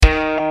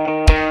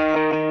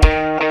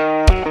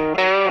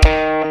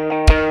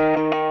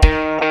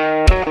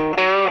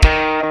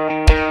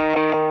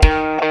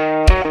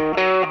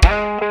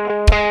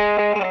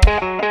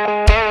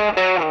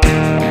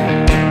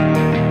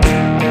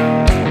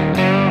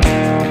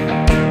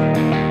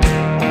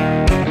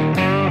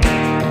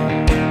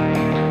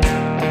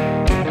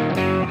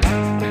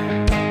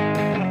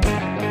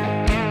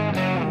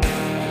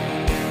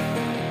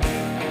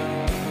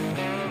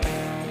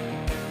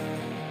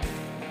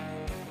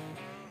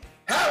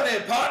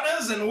Howdy,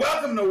 partners, and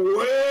welcome to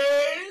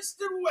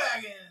Wasted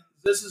Wagons.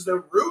 This is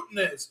the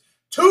rootinest,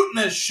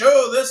 tootinest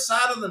show this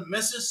side of the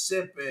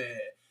Mississippi.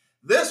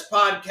 This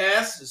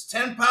podcast is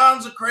 10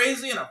 pounds of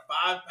crazy in a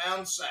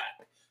 5-pound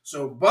sack.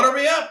 So butter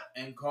me up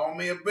and call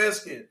me a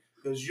biscuit,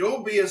 because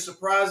you'll be as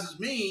surprised as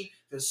me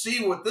to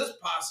see what this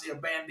posse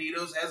of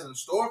banditos has in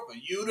store for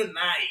you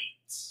tonight.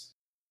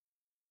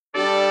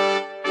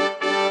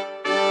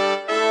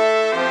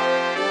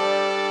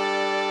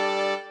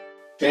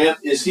 Champ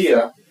is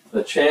here.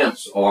 The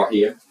champs are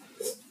here.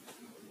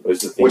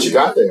 What you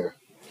got there?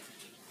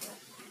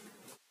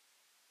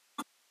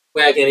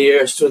 Wagon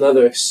ears to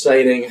another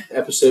exciting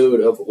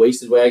episode of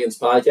Wasted Wagons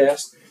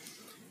podcast.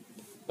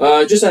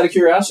 Just out of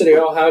curiosity,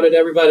 how did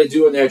everybody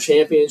do in their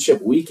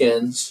championship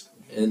weekends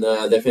in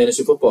their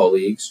fantasy football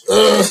leagues?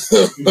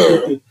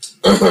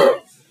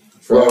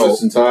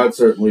 Travis and Todd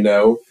certainly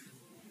know.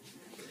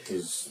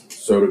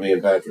 So do me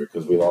and Patrick,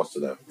 because we lost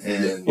to them.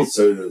 And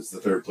so does the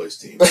third place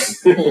team.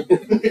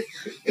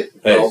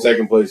 Hey,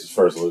 second place is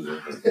first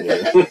loser.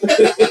 Yeah.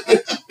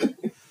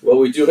 Well,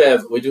 we do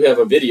have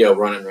a video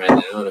running right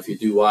now, and if you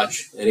do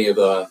watch any of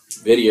the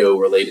video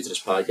related to this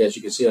podcast,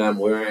 you can see I'm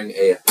wearing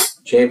a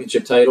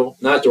championship title,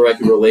 not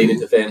directly related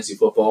to fantasy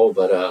football,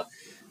 but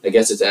I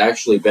guess it's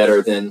actually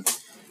better than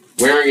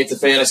wearing it to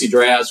fantasy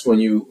drafts when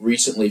you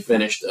recently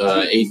finished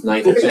 8th,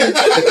 9th, or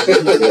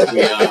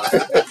 10th.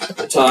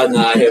 Todd and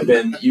I have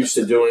been used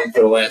to doing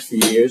for the last few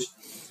years.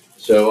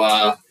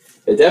 So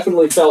it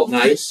definitely felt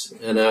nice,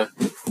 and it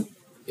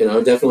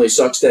definitely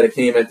sucks that it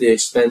came at the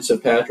expense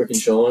of Patrick and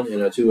Sean.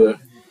 The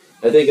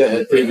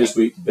previous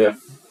week, Biff.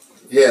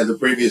 Yeah, the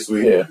previous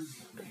week. Yeah,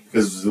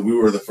 because we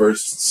were the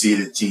first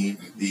seeded team.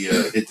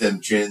 The Hit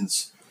Them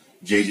Chins,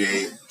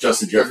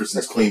 Justin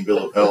Jefferson's clean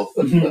bill of health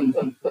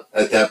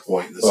at that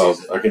point in the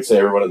season. I can say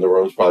everyone in the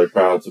room is probably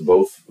proud to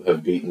both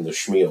have beaten the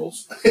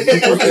Schmeals.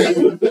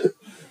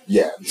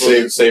 Yeah,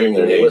 saving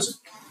their names.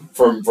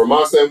 From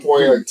my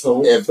standpoint, like,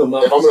 if I'm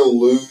going to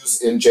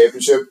lose in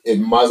championship, it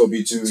might as well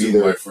be to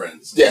either my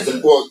friends. Yeah,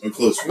 well,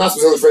 close friends. Not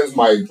specifically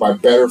friends, my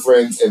better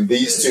friends, and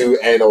these two,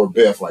 and or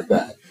Biff like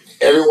that.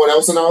 Everyone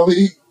else in our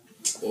league.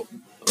 Well,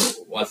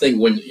 I think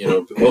when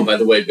Oh, by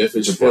the way, Biff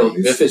is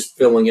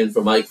filling in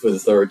for Mike for the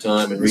third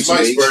time in recent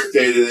weeks. It's Mike's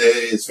birthday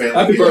today. His family.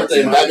 Happy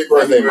birthday,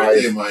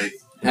 Mike.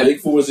 Happy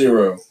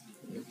 4-0.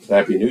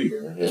 Happy New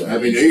Year. Yeah.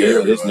 Happy New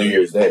Year. It's New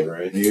Year's Day,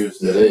 right? New Year's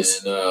Day. It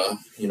is. And,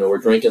 we're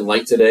drinking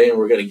light today, and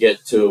we're going to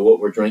get to what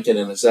we're drinking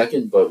in a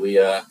second. But we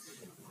had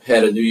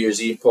a New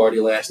Year's Eve party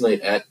last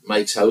night at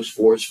Mike's house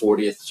for his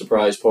 40th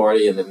surprise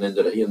party, and then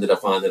he ended up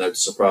finding out the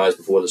surprise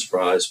before the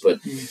surprise. But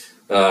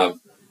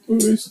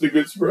it's the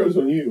good surprise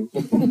on you.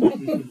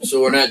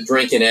 So we're not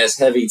drinking as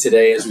heavy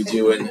today as we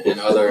do in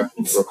other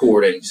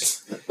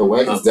recordings. The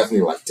wagon's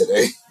definitely like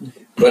today.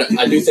 But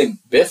I do think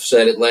Biff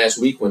said it last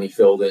week when he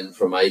filled in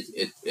for Mike.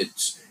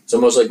 It's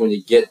almost like when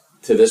you get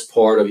to this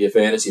part of your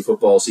fantasy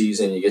football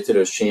season, you get to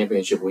those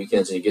championship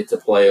weekends and you get to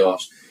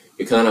playoffs,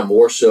 you kind of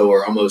more so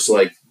are almost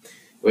like,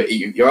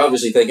 you're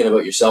obviously thinking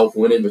about yourself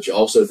winning, but you're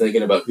also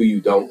thinking about who you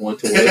don't want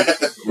to win.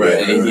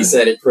 Right. And he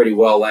said it pretty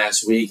well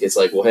last week. It's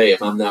like, well, hey,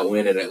 if I'm not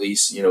winning, at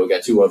least, we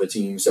got two other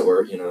teams that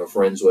we're,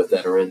 friends with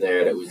that are in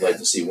there that we'd like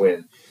to see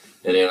win.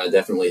 And I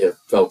definitely have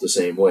felt the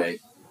same way.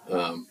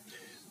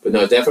 But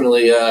no, it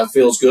definitely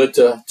feels good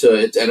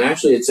and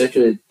actually it's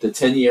actually the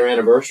 10-year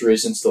anniversary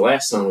since the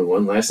last time we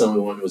won. Last time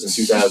we won was in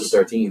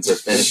 2013, so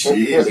it's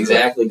been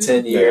exactly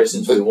 10 years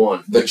since we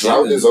won. The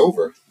drought is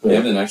over.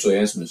 Evan actually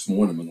asked me this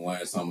morning when the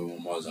last time we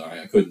won was.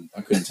 I couldn't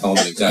tell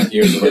him the exact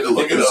year. You had to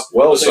look it up.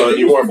 Well, son,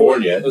 you weren't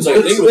born yet. I was like,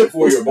 I think it was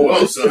before you were born.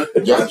 Oh, son.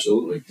 Yeah,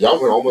 Absolutely.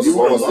 y'all went almost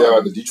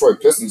the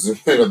Detroit Pistons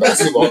in a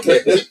basketball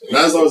game.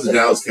 Not as long as the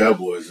Dallas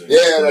Cowboys.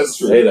 Yeah, that's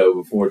true. Hey, though,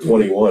 before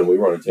 21, we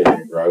were on a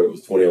 10-year drought. It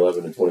was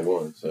 2011 and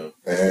 21, so.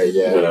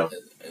 Yeah.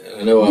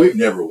 I know we've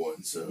never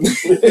won, so. And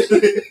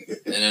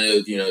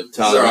I know,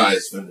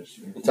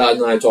 Todd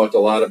and I talked a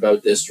lot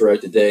about this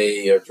throughout the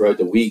day, or throughout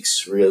the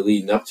weeks, really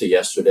leading up to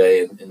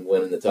yesterday and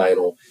winning the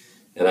title.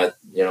 And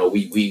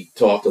we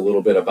talked a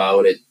little bit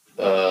about it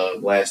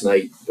last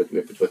night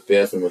with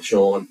Biff and with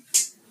Sean.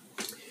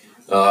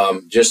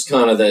 Just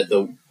kind of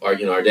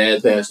our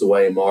dad passed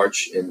away in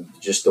March, and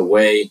just the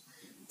way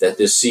that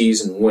this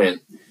season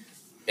went.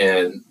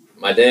 And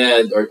my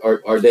dad,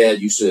 our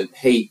dad, used to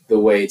hate the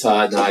way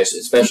Todd and I,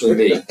 especially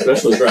me,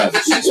 Especially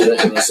Travis.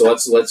 So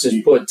let's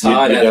just put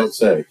Todd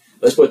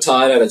let's put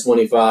Todd at a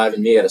 25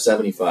 and me at a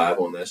 75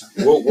 on this.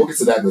 We'll get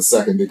to that in a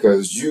second,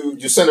 because you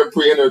sent a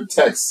pre-entered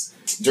text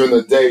during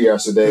the day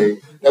yesterday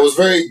that was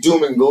very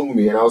doom and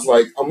gloomy, and I was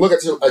like, I'm looking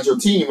at your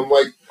team, I'm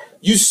like,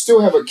 you still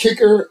have a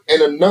kicker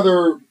and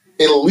another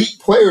elite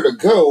player to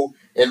go,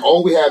 and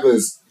all we have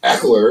is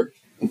Eckler.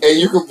 And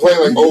you complain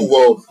like, "Oh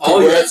well,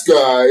 congrats,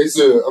 guys."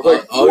 I'm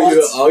like,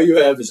 all you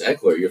have is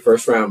Eckler, your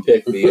first round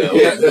pick. I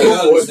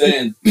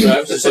understand.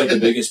 Travis is like the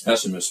biggest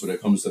pessimist when it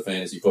comes to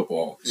fantasy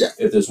football. Yeah.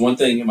 If there's one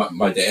thing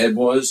my dad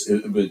was,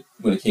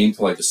 when it came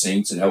to like the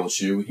Saints and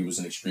LSU, he was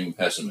an extreme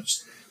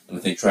pessimist. And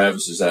I think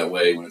Travis is that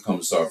way when it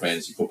comes to our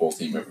fantasy football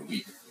team every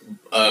week.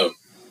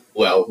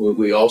 Well,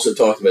 we also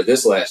talked about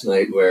this last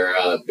night, where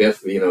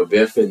Biff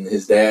and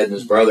his dad and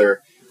his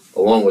brother,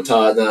 along with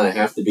Todd and I,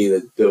 have to be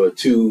the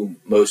two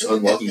most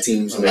unlucky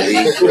teams in the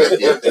league throughout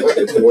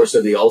the course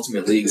of the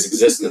Ultimate League's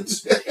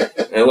existence.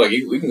 And look,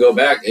 we can go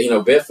back.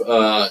 Biff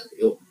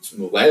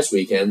last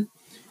weekend,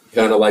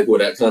 kind of like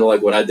what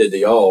I did to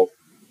y'all,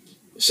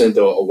 sent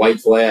a white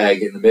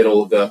flag in the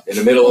middle of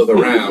the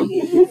round,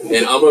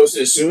 and almost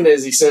as soon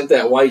as he sent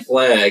that white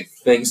flag,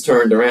 things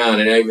turned around.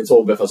 And I even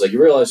told Biff, I was like,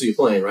 "You realize who you're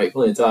playing, right? You're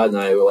playing Todd and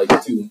I. We're like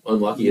the two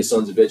unluckiest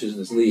sons of bitches in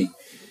this league."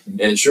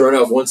 And sure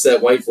enough, once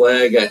that white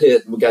flag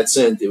got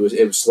sent,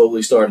 it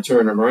slowly started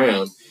turning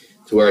around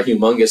to where a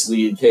humongous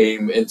lead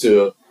came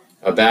into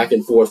a back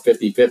and forth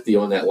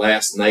 50-50 on that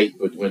last night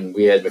when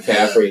we had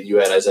McCaffrey and you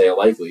had Isaiah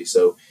Likely.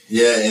 So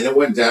yeah, and it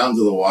went down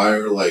to the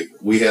wire. Like,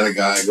 we had a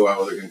guy go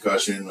out with a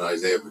concussion,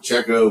 Isaiah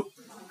Pacheco,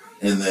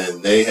 and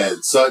then they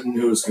had Sutton,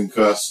 who was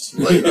concussed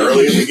like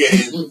early in the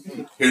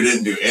game, who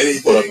didn't do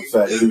anything. Put up a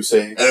fat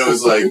Hussein. And it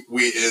was like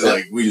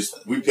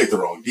we picked the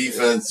wrong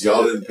defense.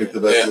 Y'all didn't pick the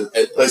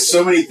best. Like,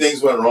 so many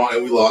things went wrong,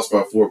 and we lost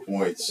by 4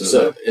 points.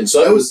 So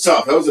that was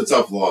tough. That was a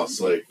tough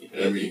loss. Like,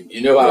 I mean,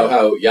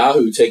 how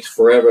Yahoo takes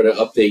forever to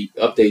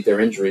update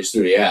their injuries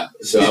through the app.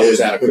 So I was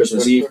at a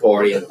Christmas Eve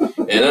party, and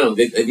I don't know,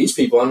 these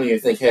people, I don't even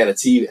think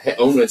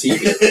owned a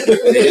TV.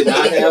 They did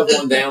not have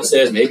one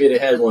downstairs. Maybe they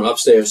had one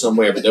upstairs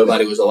somewhere, but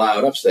nobody was allowed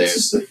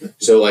upstairs.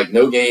 So like,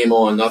 no game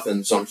on,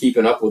 nothing. So I'm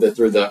keeping up with it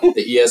through the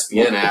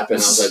ESPN app,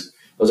 and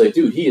I was like,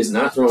 dude, he is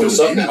not throwing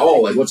something at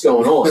all. Like, what's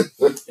going on?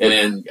 And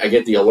then I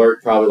get the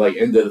alert probably like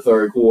into the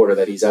third quarter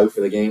that he's out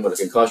for the game with a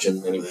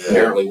concussion, and he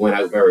apparently went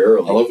out very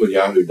early. I love when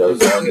Yahoo does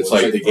that. It's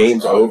like the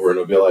game's over, and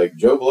it'll be like,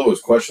 Joe Blow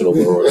is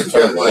questionable. Or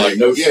like,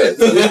 no shit.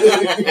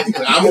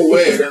 I'm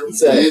aware. I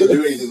didn't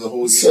do anything the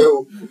whole game.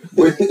 So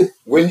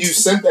when you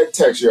sent that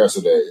text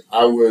yesterday,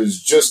 I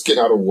was just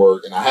getting out of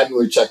work, and I hadn't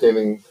really checked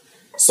anything.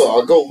 So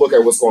I'll go look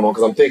at what's going on,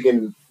 because I'm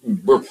thinking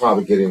we're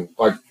probably getting,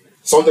 like,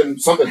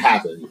 something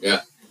happened.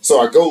 Yeah. So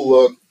I go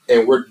look,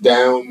 and we're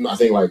down, I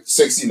think, like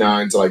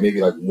 69 to like maybe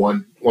like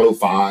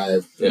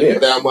 105. Yeah.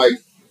 And then I'm like,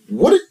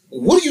 what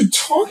are you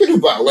talking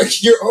about?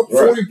 Like, you're up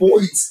 40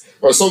 points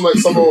or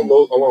something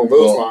along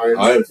those lines.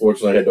 I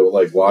unfortunately had to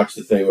like watch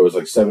the thing. It was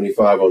like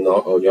 75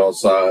 on y'all's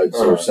side,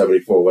 or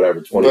 74,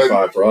 whatever,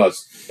 25 for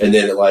us, and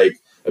then it like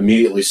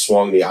immediately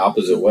swung the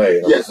opposite way.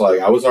 And I was like,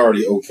 I was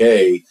already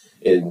okay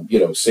in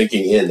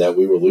sinking in that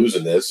we were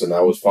losing this, and I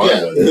was fine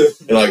with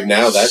it. And like,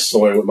 now that's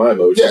toying with my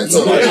emotions. Yeah,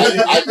 so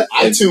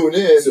I tune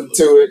in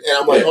to it, and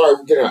I'm like, all right,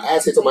 we're getting our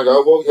ass kicked. I'm like,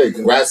 oh, well, okay,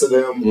 congrats to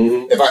them.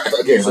 Mm-hmm. If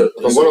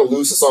I'm going to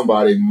lose to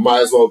somebody,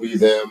 might as well be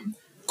them.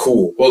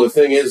 Cool. Well, the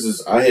thing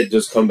is I had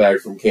just come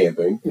back from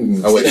camping.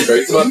 I went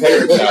straight to my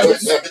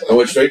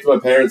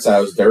parents'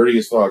 house. Dirty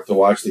as fuck, to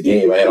watch the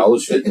game. I had all the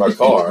shit in my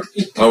car.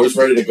 I was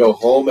ready to go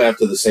home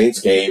after the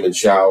Saints game and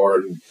shower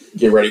and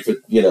get ready for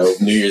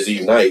New Year's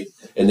Eve night.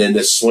 And then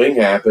this swing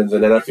happens,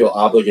 and then I feel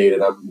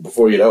obligated.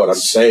 Before you know it, I'm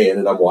staying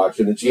and I'm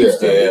watching the Chiefs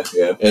game.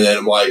 Yeah. And then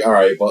I'm like, all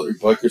right,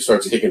 Butker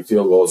starts kicking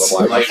field goals.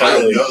 I'm like,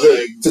 finally.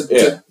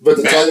 But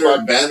to talk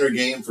about banner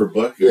game for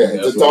Butker.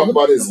 Yeah, to talk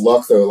about his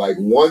luck though, like,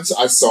 once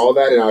I saw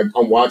that and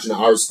I'm watching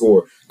our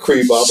score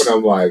creep up, and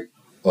I'm like,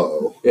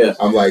 uh-oh. Yeah.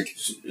 I'm like,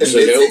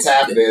 it's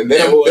happening. And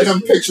then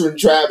I'm picturing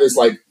Travis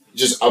like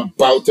just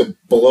about to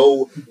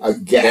blow a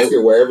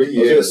gasket wherever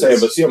he is. I was going to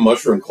say, but see a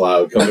mushroom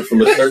cloud coming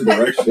from a certain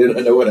direction. I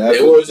know what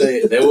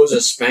happened. There was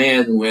a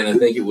span when I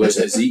think it was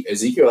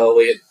Ezekiel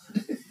Elliott,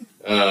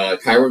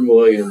 Kyron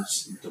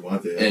Williams,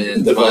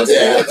 and Devontae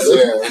Adams.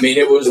 Yeah. I mean,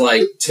 it was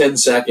like 10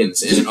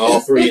 seconds, and all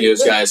three of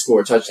those guys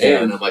scored a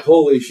touchdown. And I'm like,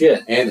 holy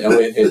shit! And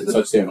Elliott hit the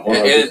touchdown.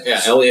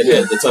 Elliott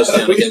hit the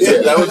touchdown against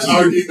it. That was so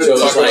it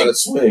was like a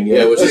swing.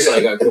 Yeah, it was just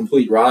like a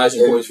complete rise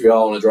in points for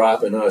y'all and a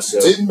drop in us. So.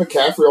 Didn't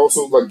McCaffrey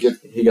also like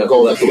he got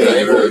goal left?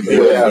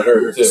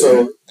 Hurt too.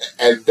 So,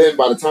 and then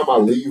by the time I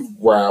leave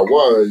where I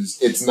was,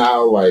 it's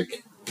now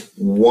like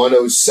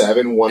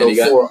 107,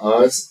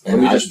 104 us.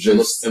 And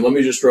let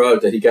me just throw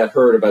out that he got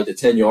hurt about the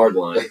 10-yard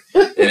line,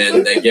 and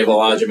then they give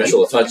Elijah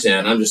Mitchell a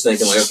touchdown. I'm just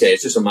thinking, like, okay,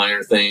 it's just a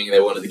minor thing. They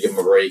wanted to give him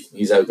a break.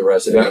 He's out the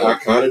rest of the game. I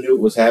kind of knew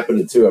it was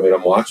happening too. I mean,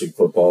 I'm watching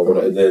football,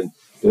 and then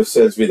Biff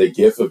sends me the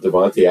gif of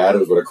Devontae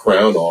Adams with a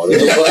crown on.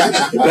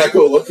 And I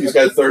go, look, he's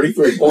got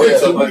 33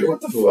 points. I'm like,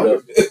 what the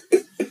fuck?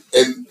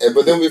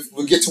 But then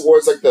we get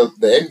towards like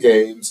the end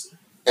games,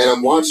 and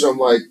I'm watching. I'm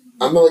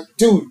like,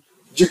 dude,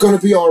 you're gonna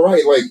be all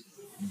right. Like,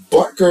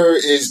 Butker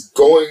is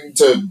going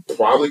to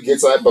probably get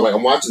to that, but like,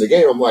 I'm watching the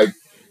game. I'm like,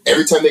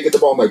 every time they get the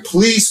ball, I'm like,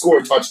 please score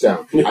a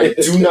touchdown. I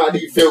do not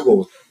need field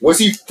goals. What's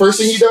he first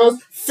thing he does?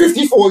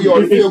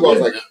 54-yard field goal.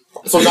 Like,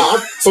 so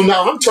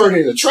now I'm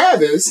turning to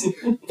Travis,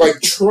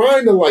 like,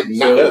 trying to like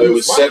not. It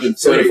was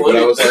 7-3, but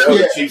I was like, oh,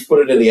 the Chiefs put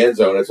it in the end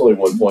zone. It's only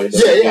 1 point.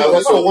 Yeah. I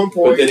was like, 1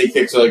 point. But then he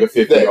kicks like a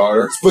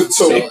 50-yarder. But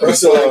so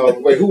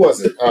wait, who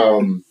was it?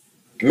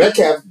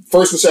 Metcalf,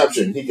 first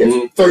reception, he gets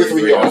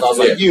 33 yards. I was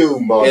like, you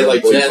mother. He had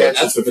like two That-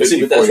 catches for but see,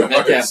 54 but that's what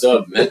yards. Metcalf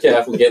does.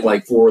 Metcalf would get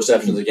like 4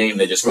 receptions a game.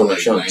 They just For go in like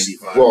chunks.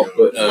 95 Well,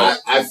 yards. But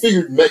I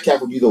figured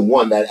Metcalf would be the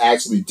one that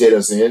actually did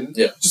us in.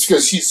 Yeah. Just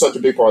because he's such a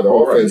big part of the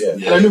Right, offense.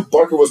 yeah. And I knew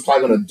Barker was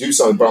probably going to do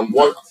something,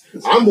 but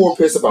I'm more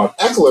pissed about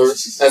Eckler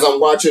as I'm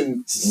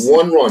watching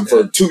one run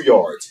for 2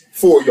 yards,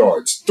 4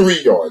 yards,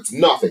 3 yards,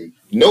 nothing.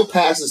 No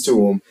passes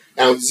to him.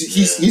 And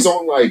he's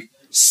on like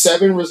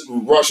 7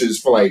 rushes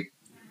for like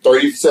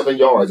 37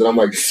 yards, and I'm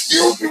like,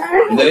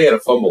 And then he had a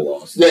fumble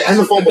loss. yeah, and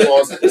the fumble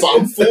loss.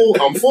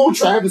 So I'm full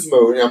Travis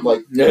mode, and I'm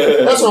like,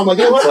 that's what I'm like,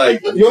 you know It's what?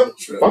 like You know what?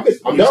 Fuck it,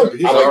 I'm done.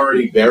 he's I'm like,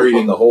 already buried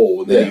in the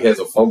hole, and then he has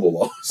a fumble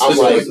loss. I'm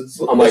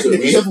like,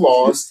 we have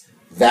lost.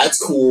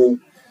 That's cool.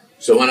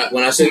 So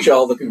when I sent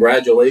y'all the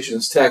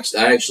congratulations text,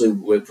 I actually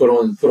would put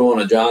on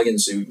a jogging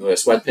suit,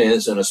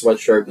 sweatpants, and a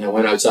sweatshirt, and I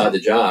went outside to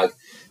jog.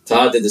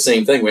 Todd did the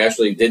same thing. We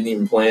actually didn't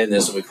even plan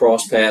this, and we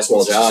crossed paths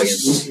while jogging.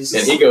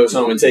 And he goes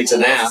home and takes a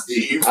nap.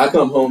 I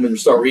come home and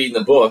start reading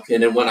the book,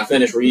 and then when I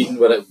finish reading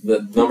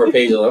the number of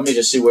pages, let me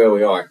just see where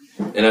we are.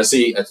 And I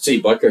see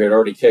Butker had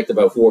already kicked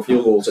about 4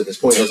 field goals at this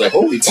point. I was like,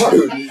 holy fuck.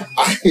 Dude,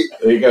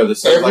 There you go.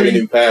 This sounds like a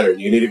new pattern.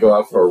 You need to go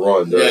out for a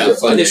run. during Yeah, the I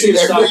Sunday.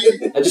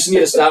 just need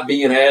to stop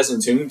being as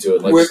in tune to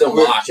it. Like, With- just don't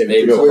with- watch it.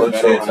 Maybe Maybe go go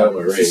punch in and tell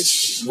my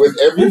race. with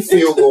every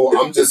field goal,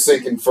 I'm just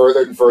sinking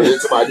further and further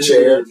into my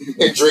chair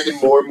and drinking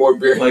more and more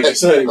beer. Like I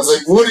said, I was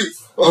like, what are you?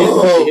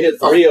 he hit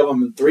 3 of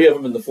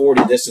them in the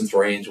 40 distance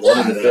range, 1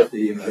 in the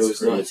 50. And it was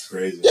That's nuts.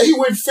 crazy. Yeah, he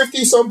went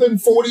 50 something,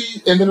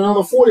 40, and then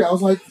another 40. I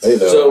was like, Hey,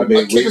 though, So, I mean,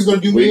 my kicker's gonna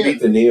do we me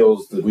beat the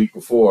Neils the week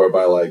before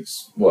by like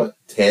what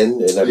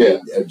 10, and I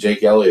mean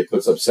Jake Elliott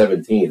puts up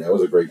 17. That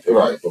was a great pick.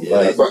 Right. I'm Yeah,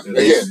 glad. But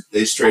again,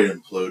 they straight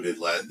imploded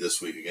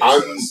this week against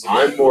us.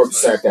 I'm more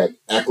upset that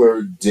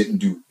Eckler didn't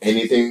do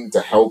anything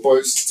to help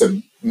us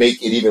to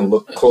make it even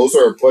look closer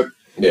or put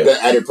Yeah.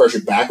 the added pressure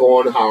back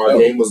on how our Oh,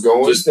 game was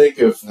going. Just think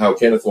of how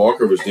Kenneth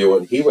Walker was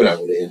doing. He went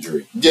out with an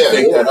injury. Yeah,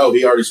 Think that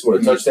he already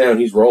scored a touchdown.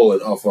 He's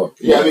rolling. Oh fuck.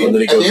 yeah. I mean, and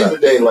then at he the goes end of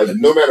the day, like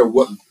no matter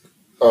what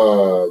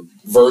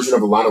version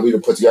of a lineup we'd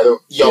have put together,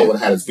 y'all would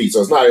have had his beat.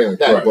 So it's not anything like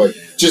that. Right. But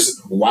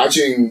just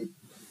watching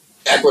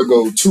Eckler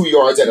go 2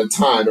 yards at a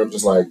time, I'm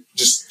just like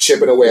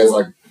chipping away. I was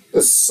like,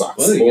 this sucks.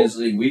 Well, the thing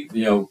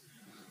is,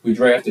 we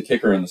draft a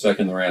kicker in the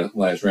second to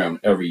last round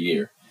every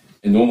year.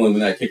 And normally when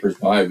that kicker's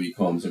bye week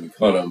comes and we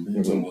cut him,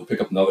 and then we'll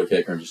pick up another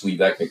kicker and just leave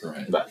that kicker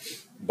in. Right.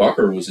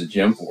 Bucker was a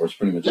gem for us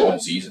pretty much all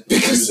season.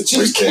 Because He he was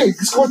just a great can't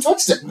score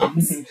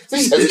touchdowns. He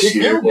has to This kick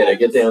year, field Yeah, goal. they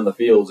get down the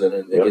fields, and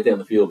then they get down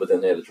the field, but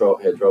then they had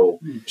trouble.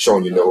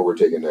 Sean, you know who we're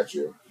taking next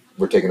year.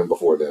 We're taking him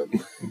before them.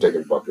 We're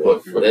taking Bucker.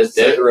 But that's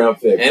second round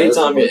pick.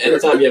 anytime you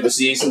have a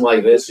season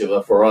like this,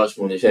 for us,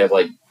 when you have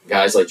like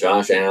guys like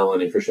Josh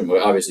Allen and Christian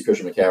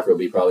McCaffrey will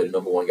be probably the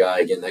number 1 guy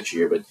again next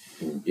year, but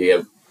you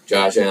have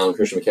Josh Allen,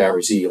 Christian McCaffrey,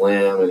 CeeDee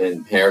Lamb, and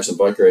then Harrison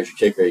Butker as your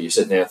kicker. You're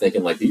sitting there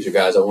thinking like these are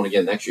guys I want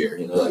again next year.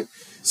 Like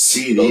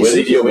CD. When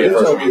did you win First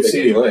first round round pick?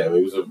 CeeDee Lamb.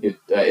 He was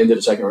a into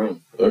the second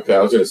round. okay.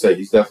 I was going to say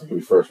he's definitely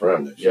going to be first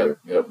round next year.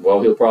 Yeah.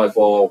 Well, he'll probably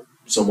fall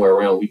somewhere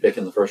around we pick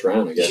in the first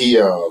round, I guess.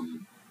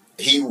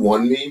 He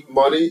won me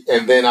money,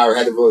 and then I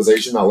had the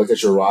realization. I looked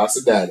at your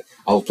roster that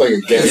I was playing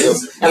against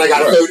him, and I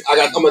got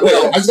I'm like, wait,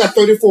 I just got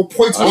 34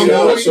 points.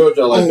 I showed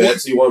y'all like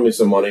Betsy won me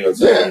some money on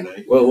Saturday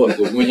night. Well, look,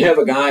 when you have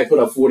a guy put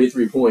up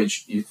 43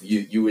 points,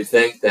 you would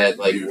think that,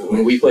 like,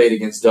 when we played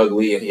against Doug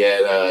Lee and he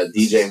had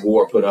DJ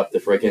Moore put up the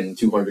freaking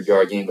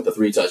 200-yard game with the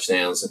 3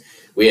 touchdowns,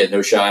 we had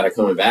no shot at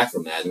coming back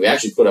from that. And we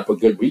actually put up a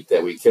good week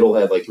that week. Kittle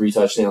had like 3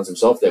 touchdowns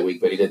himself that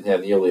week, but he didn't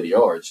have nearly the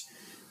yards.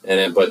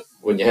 But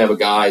when you have a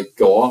guy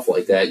go off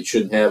like that, you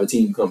shouldn't have a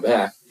team come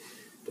back.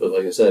 But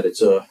like I said,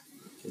 it's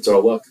our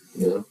luck,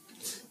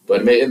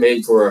 But it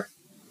made for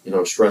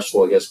a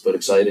stressful, I guess, but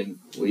exciting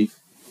week.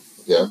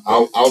 Yeah,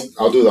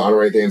 I'll do the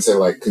honorary thing and say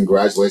like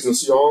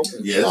congratulations to y'all.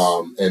 Yes.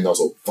 And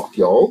also fuck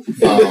y'all.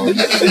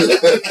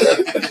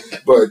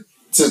 But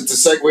to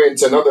segue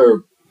into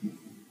another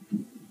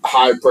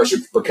high pressure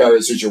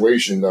precarious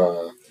situation,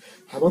 how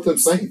about them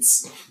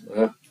Saints?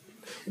 Yeah.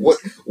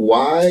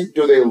 Why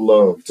do they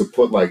love to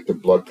put like the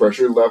blood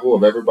pressure level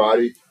of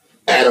everybody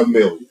at 1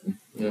 million?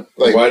 Yeah.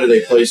 Like, Why do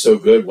they play so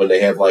good when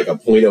they have like a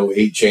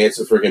 .08 chance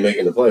of freaking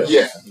making the playoffs?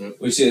 yeah,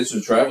 We see this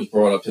was Travis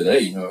brought up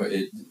today.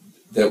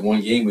 That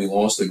one game we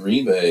lost to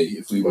Green Bay.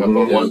 If we would have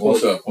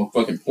lost a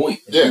fucking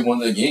point, if we won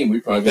that game, we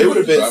probably They would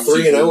have been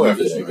 3-0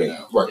 after this that game.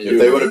 now. right.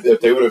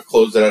 If they would have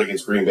closed it out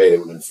against Green Bay, they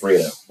would have been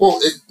 3-0.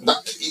 Well,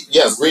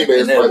 yes, Green Bay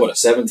is And they had, probably, a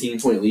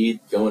 17-point lead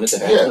going into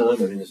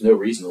halftime? I mean, there's no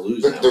reason to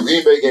lose the now.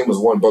 Green Bay game was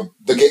won, but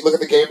look at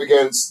the game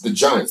against the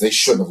Giants. They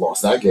shouldn't have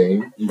lost that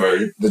game.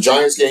 Right. The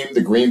Giants game,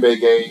 the Green Bay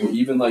game,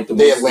 Even like the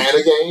the ones-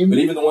 Atlanta game. but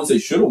even the ones they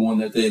should have won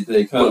that they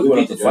kind Well, of we put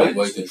beat up the the fight, Giants.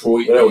 like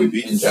Detroit Yeah, we and,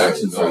 beat the and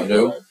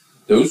Jacksonville. Right.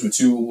 Those were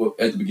 2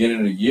 at the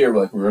beginning of the year.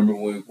 Like remember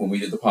when we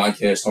did the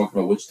podcast talking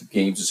about which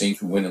games the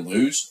Saints would win and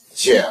lose.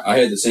 Yeah, I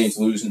had the Saints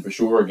losing for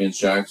sure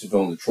against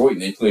Jacksonville and Detroit,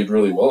 and they played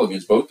really well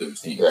against both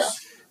those teams. Yeah.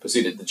 But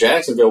see, the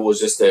Jacksonville was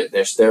just their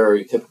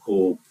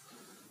stereotypical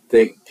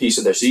piece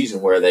of their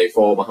season where they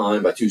fall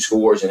behind by 2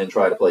 scores and then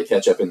try to play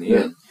catch up in the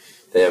end.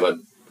 They have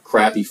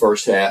crappy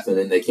first half, and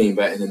then they came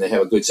back, and then they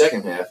have a good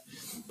second half.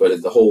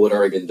 But the hole had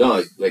already been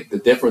dug. Like, the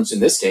difference in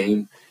this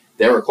game,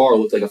 Derek Carr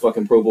looked like a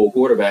fucking Pro Bowl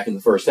quarterback in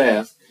the first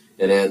half,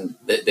 and then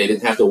they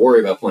didn't have to worry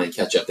about playing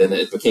catch up. Then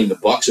it became the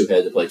Bucs who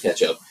had to play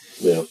catch up.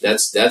 Yeah.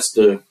 That's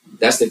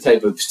the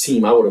type of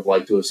team I would have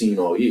liked to have seen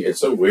all year. It's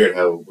so weird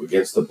how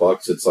against the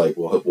Bucs, it's like,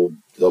 well,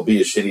 they'll be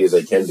as shitty as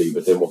they can be,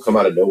 but then we'll come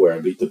out of nowhere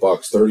and beat the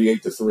Bucs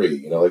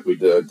 38-3. You know, like we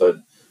did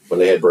when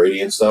they had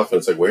Brady and stuff. And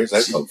it's like, where does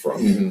that come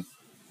from? Mm-hmm.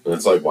 And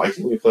it's like, why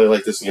can't we play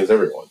like this against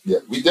everyone? Yeah,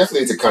 we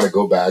definitely need to kind of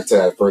go back to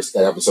that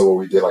episode where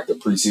we did like the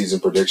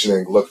preseason prediction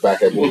and look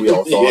back at what we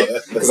all thought.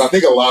 Because I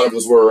think a lot of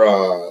us were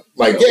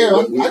I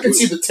can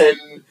see the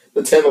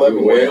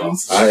 10-11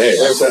 wins. I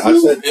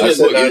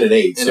said 9 and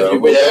 8. And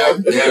So.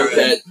 if you look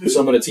at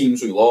some of the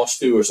teams we lost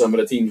to or some of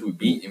the teams we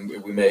beat,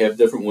 we may have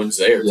different ones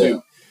there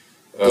too.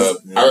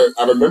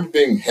 I remember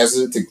being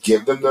hesitant to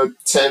give them the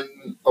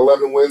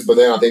 10-11 wins, but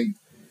then I think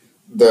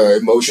the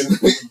emotion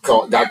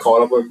got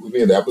caught up with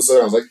me in the episode.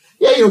 I was like,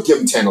 yeah, you don't give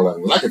them 10-11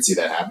 wins. I could see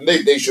that happen.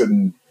 They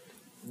shouldn't.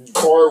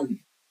 Carr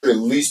should at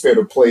least be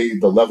able to play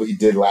the level he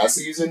did last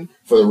season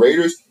for the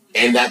Raiders,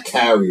 and that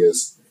carry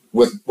us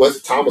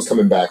with Thomas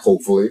coming back,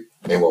 hopefully.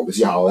 And we'll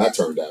see how that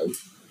turned out.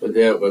 But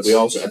we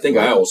also, I think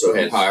I also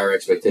had higher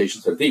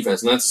expectations for the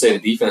defense. Not to say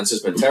the defense has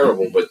been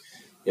terrible, but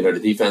the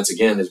defense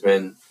again has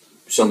been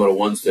some of the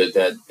ones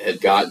that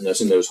had gotten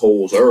us in those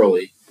holes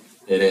early,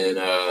 and then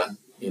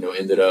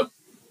ended up.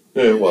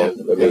 Yeah, well,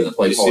 having to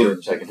play harder in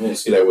the second half. You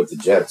see that with the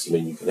Jets. I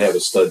mean, you can have a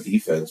stud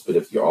defense, but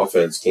if your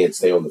offense can't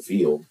stay on the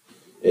field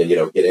and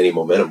get any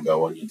momentum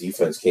going, your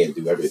defense can't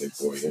do everything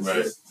for you.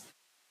 Right.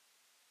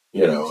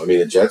 I mean,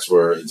 the Jets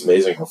it's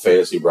amazing how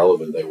fantasy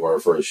relevant they were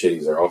for as shitty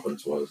as their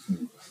offense was.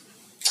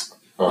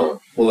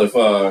 Well,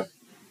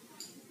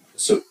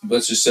 so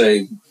let's just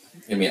say,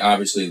 I mean,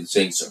 obviously the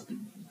Saints,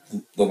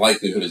 the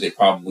likelihood is they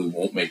probably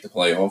won't make the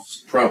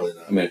playoffs. Probably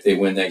not. I mean, if they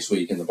win next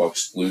week and the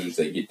Bucs lose,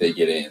 they get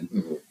in.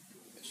 Mm-hmm.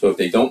 So if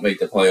they don't make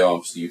the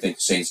playoffs, do you think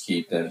the Saints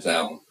keep Dennis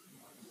Allen?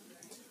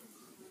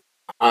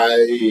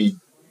 I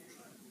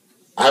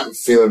have a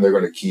feeling they're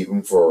going to keep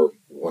him for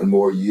one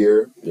more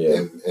year,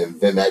 and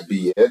then that'd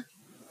be it.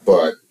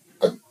 But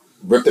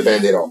rip the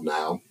Band-Aid off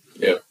now.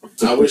 Yeah,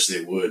 I wish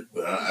they would,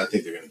 but I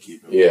think they're going to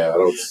keep him. Yeah,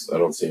 I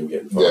don't see him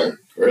getting fired.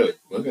 Yeah. really.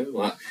 Okay,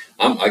 well,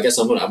 I guess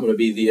I'm gonna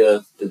be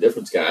the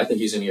difference guy. I think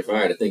he's going to get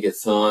fired. I think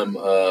it's time.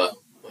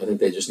 I think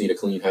they just need a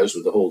clean house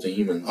with the whole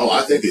team. And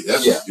I think they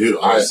definitely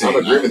do. I'm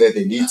agreeing that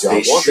they need to. They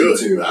I want should,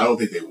 them to. but I don't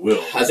think they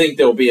will. I think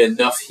there'll be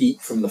enough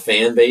heat from the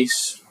fan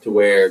base to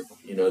where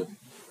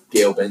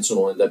Gail Benson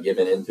will end up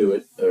giving into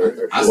it.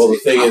 The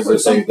thing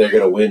is, they're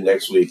going to win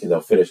next week and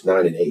they'll finish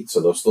 9 and 8, so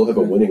they'll still have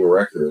a winning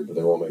record, but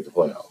they won't make the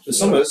playoffs.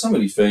 Some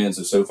of these fans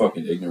are so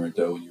fucking ignorant,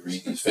 though. When you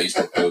read these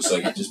Facebook posts,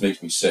 like it just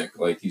makes me sick.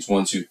 Like these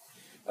ones who,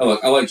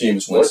 I like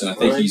Jameis Winston. I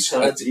think he's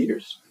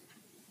eaters.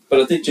 But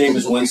I think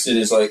Jameis Winston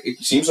is he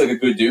seems like a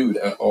good dude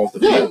off the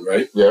field,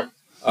 right? Yeah.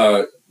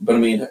 But I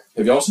mean,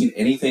 have y'all seen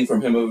anything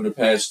from him over the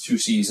past 2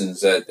 seasons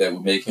that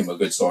would make him a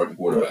good starting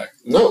quarterback?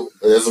 No.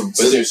 But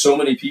there's so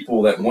many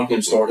people that want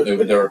him started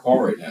over Derek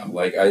Carr right now.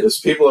 There's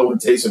people that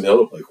want Taysom Hill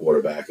to play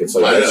quarterback. It's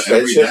like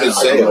that ship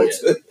has sailed.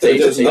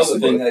 There's another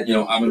thing that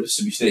I'm a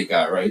Mississippi State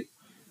guy, right?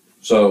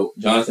 So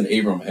Jonathan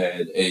Abram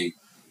had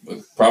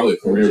probably a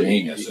career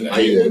game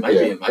yesterday.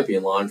 Might be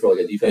in line for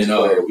like a defensive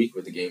player of the week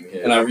with the game he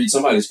had. And I read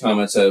somebody's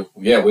comments that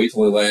wait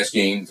till the last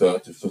game to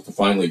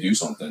finally do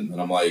something, and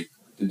I'm like,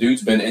 the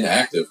dude's been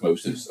inactive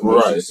most of his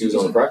He was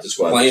on the practice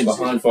squad, playing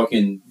behind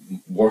fucking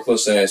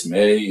worthless ass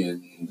May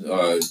and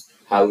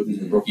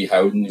rookie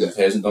Howden who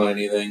hasn't done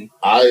anything.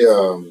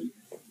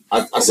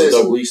 I say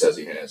Doug Lee says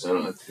he has. I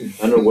don't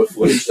know what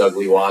footage Doug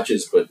Lee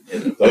watches, but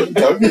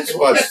Doug needs to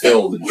watch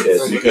film and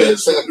shit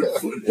because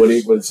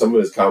when some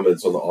of his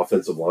comments on the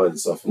offensive line and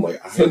stuff, I'm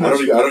like, I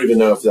don't even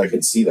know if I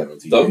can see that on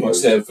TV. Doug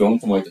must have film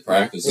from the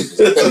practices.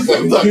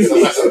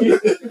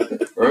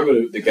 Remember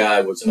the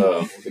guy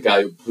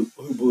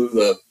who blew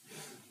the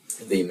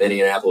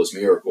Minneapolis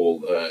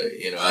Miracle.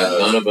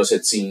 None of us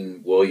had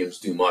seen Williams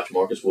do much.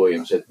 Marcus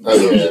Williams had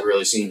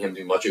really seen him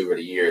do much over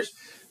the years.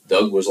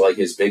 Doug was like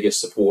his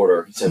biggest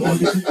supporter. He said,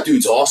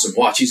 dude's awesome.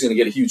 Watch, he's going to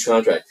get a huge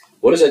contract.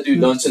 What has that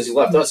dude done since he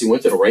left us? He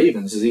went to the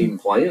Ravens. Is he even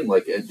playing? I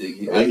think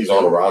he's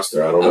on the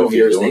roster. I don't know if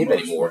hear his name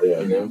anymore.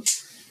 Yeah.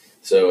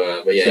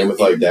 So, but yeah. Same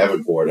with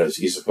Davenport.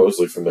 He's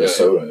supposedly from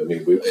Minnesota. I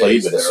mean, we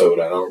played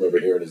Minnesota. I don't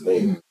remember hearing his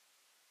name.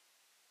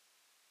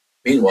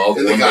 Meanwhile,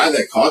 and the guy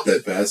that caught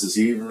that pass, is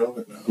he even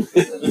relevant now?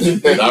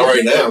 Not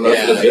right now. Not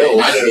for the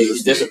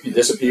Bills. He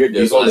disappeared.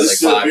 He's on the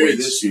 5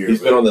 weeks this year.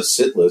 He's been on the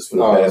sit list for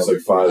the past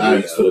 5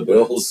 weeks for the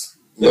Bills.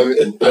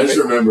 I just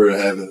remember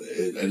I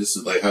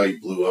just like how he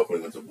blew up when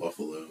he went to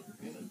Buffalo.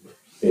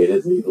 He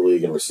did lead the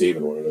league in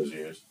receiving one of those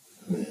years.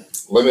 Yeah.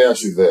 Let me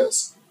ask you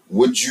this.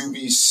 Would you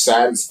be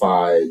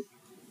satisfied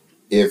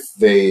if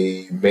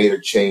they made a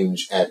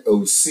change at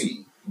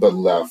OC but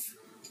left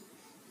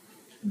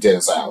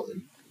Dennis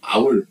Allen? I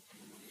would.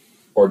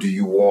 Or do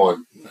you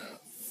want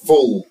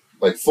full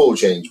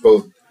change,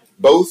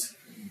 both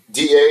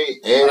DA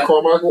and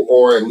Carmichael,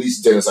 or at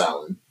least Dennis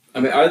Allen?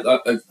 I mean,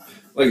 I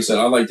like I said,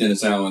 I like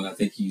Dennis Allen. I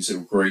think he's a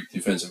great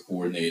defensive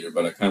coordinator,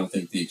 but I kind of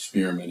think the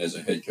experiment as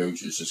a head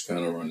coach is just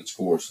kind of run its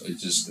course.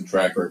 It's just the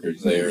track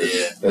record's there.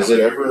 Yeah. Has it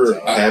ever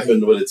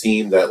happened with a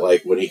team that,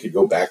 like, when he could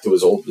go back to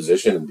his old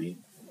position and be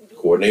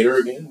coordinator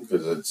again?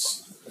 Because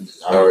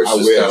or it's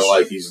just kind of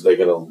like he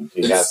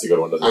has to go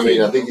to another team. I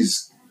mean, I think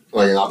he's,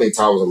 like, I think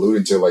Ty was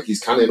alluding to, like,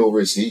 he's kind of in over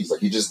his skis.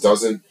 Like, he just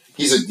doesn't,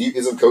 he's a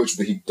defensive coach,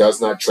 but he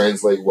does not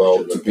translate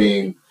well to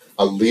being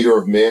a leader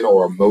of men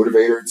or a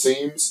motivator, it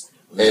seems.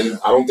 And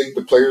I don't think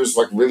the players,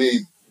 like, really,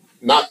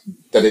 not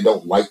that they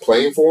don't like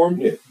playing for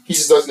him. Yeah. He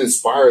just doesn't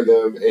inspire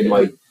them and,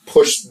 like,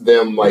 push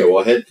them, like... Yeah,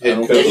 well, head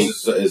coach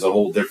is a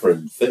whole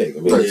different thing. I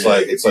mean,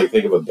 it's like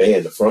think of a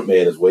band. The front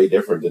man is way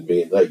different than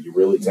being, like, you're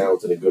really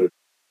talented and good at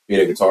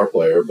being a guitar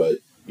player, but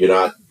you're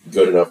not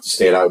good enough to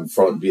stand out in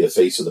front and be the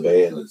face of the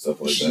band and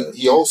stuff like that.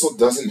 He also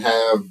doesn't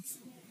have,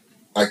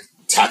 like,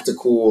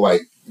 tactical,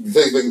 like he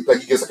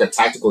gets, like, a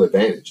tactical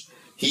advantage.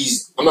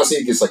 I'm not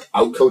saying he gets, like,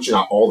 out-coaching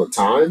out all the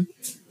time,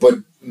 but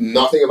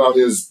nothing about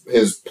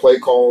his play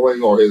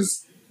calling or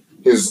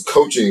his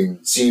coaching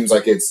seems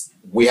like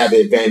we have the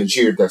advantage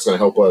here that's going to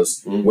help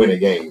us win a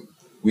game.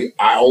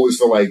 I always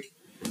feel like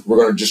we're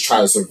going to just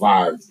try to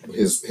survive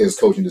his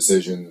coaching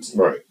decisions,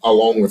 right?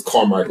 Along with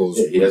Carmichael's.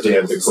 Yeah, he doesn't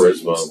have the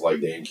charisma of,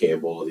 like, Dan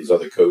Campbell or these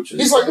other coaches.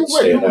 He's like, he's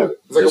like a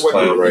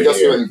clown right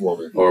here.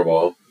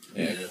 Harbaugh.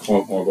 Yeah,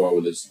 Harbaugh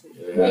with his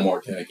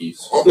Walmart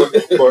khakis.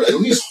 But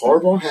at least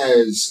Harbaugh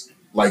has,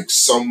 like,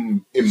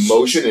 some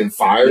emotion and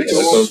fire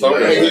to him.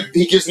 And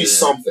he gives me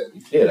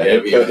something. Yeah,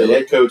 the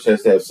head coach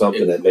has to have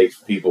something that makes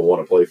people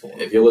want to play for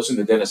him. If you listen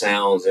to Dennis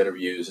Allen's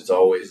interviews, it's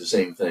always the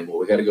same thing. Well,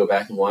 we got to go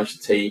back and watch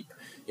the tape.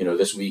 You know,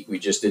 this week we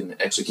just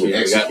didn't execute.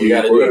 We got to do a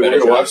better job. We're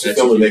going to watch the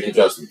film and make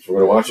adjustments. We're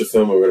going to watch the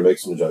film and we're going to make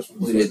some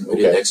adjustments. We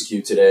didn't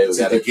execute today. We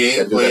got to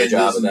do a better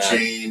job of that.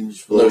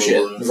 Change. No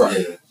shit. Right.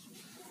 Yeah.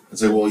 I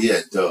say, well,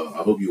 yeah, duh.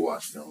 I hope you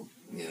watch film.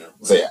 You know.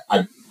 So yeah,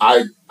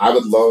 I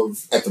would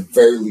love at the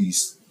very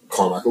least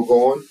Carmichael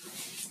going,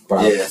 but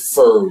I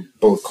prefer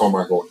both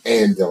Carmichael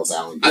and Dennis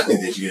Allen. I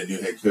think they should get a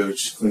new head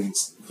coach, clean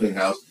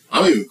house.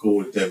 I'm even cool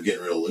with them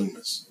getting rid of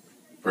Loomis,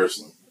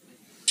 personally.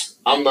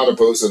 I'm not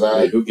opposed to that.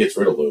 I mean, who gets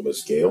rid of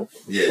Loomis? Gale?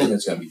 Yeah.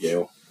 It's got to be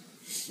Gale.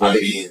 I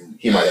think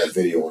he might have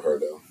video on her,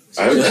 though.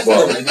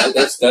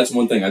 That's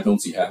one thing I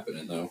don't see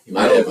happening, though. He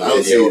might have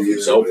a video of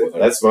himself with her.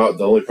 That's the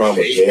only problem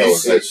with Gale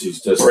is that she's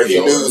just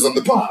breaking news on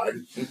the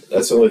pod.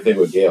 That's the only thing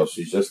with Gale.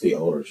 She's just the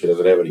owner. She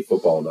doesn't have any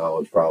football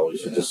knowledge, probably.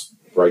 She just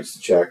writes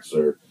the checks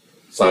or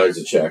signs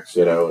the checks,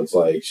 you know. It's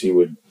like she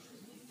would,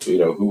 you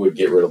know, who would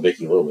get rid of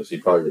Mickey Loomis?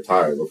 He'd probably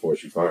retire before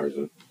she fires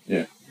him.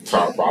 Yeah.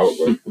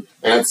 Probably.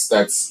 And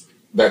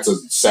that's a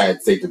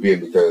sad state to be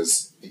in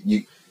because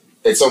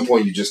at some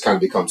point you just kind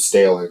of become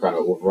stale and kind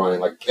of running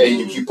like, hey,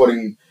 you keep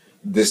putting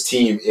this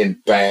team in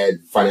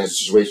bad financial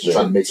situations,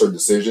 trying to make certain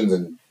decisions,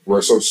 and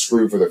we're so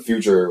screwed for the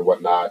future and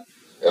whatnot.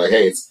 Like,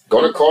 hey, it's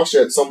going to cost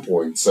you at some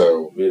point.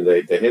 So I mean,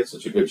 they had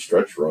such a good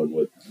stretch run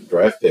with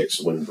draft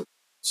picks when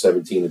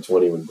 17 and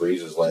 20 when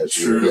Breeze's last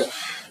year. Yeah.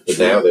 But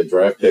now their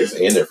draft picks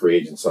and their free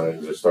agent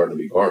signings are starting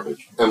to be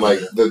garbage. And like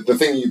the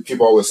thing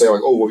people always say,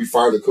 like, oh, well, we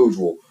fired the coach.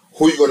 Well,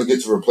 who are you going to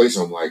get to replace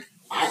him? Like,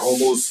 I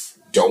almost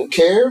don't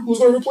care who's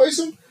going to replace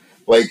him.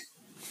 Like,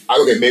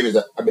 maybe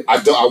that.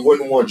 I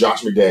wouldn't want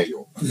Josh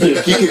McDaniel.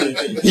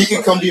 He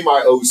can come be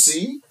my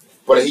OC,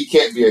 but he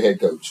can't be a head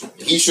coach.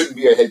 He shouldn't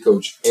be a head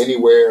coach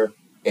anywhere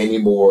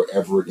anymore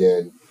ever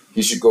again.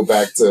 He should go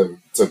back to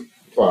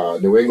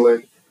New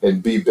England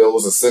and be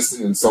Bill's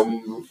assistant in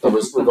some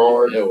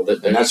regard. Yeah, well,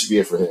 and that should be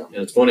it for him.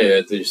 And it's funny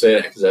that you say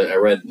that because I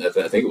read,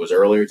 I think it was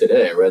earlier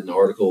today, I read an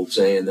article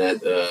saying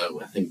that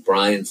I think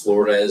Brian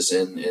Flores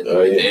and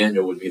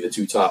McDaniel would be the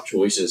two top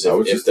choices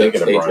if the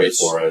Patriots,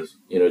 Flores,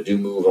 you know, do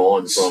move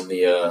on from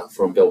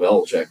Bill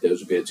Belichick. Those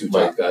would be the two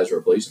top guys to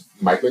replace him.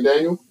 Mike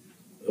McDaniel?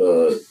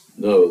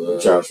 No,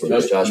 Josh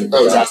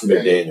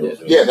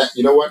McDaniel. Yeah,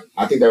 you know what?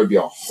 I think that would be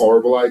a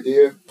horrible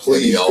idea.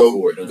 Please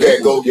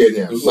go get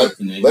him. Let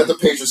the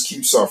Patriots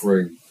keep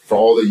suffering for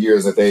all the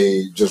years that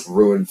they just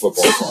ruined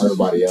football for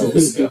everybody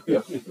else. I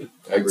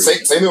agree.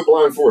 Same with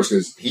Brian Flores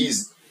because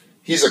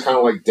he's a kind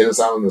of like Dennis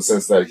Allen in the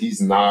sense that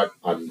he's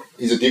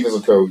a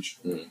defensive coach.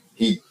 Mm.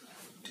 He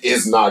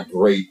is not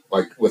great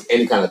like with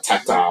any kind of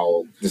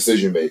tactile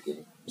decision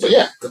making. So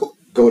yeah,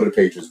 go to the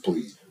Patriots,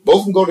 please. Both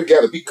of them go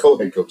together. Be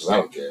co-head coaches. I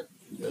don't care.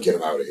 Get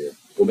him out of here.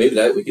 Well, maybe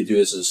that we could do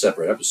this as a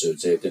separate episode.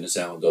 Say if Dennis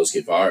Allen does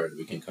get fired,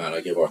 we can kind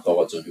of give our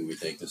thoughts on who we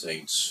think the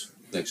Saints'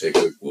 next head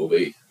coach will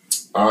be.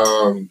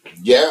 I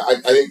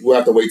think we'll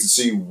have to wait to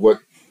see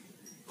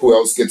who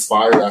else gets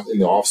fired in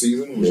the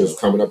offseason, which is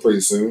coming up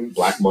pretty soon.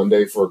 Black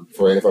Monday for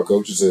NFL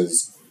coaches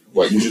is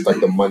usually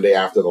like the Monday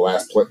after the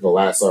last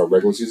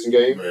regular season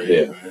game. Right.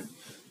 Yeah.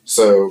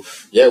 So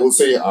we'll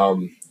see.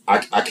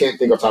 I can't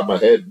think off the top of my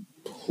head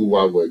who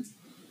I would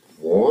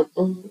want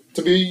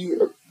to be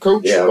a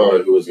coach. Yeah, I don't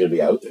know who was going to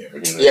be out there.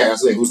 You know? Yeah,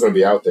 that's the thing. Who's going to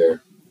be out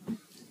there?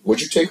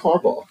 Would you take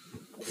Harbaugh?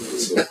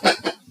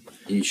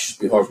 he should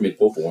be hard for me to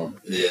pull for him.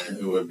 Yeah,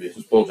 it would be.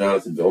 Just pull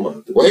Jonathan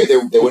Vilma. Well, hey, there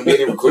wouldn't be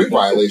any recruiting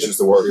violations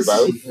to worry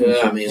about.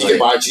 Yeah, I mean, You can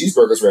buy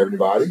cheeseburgers for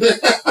everybody.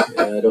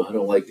 I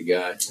don't like the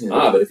guy.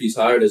 But if he's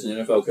hired as an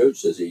NFL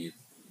coach, does he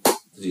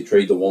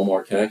trade the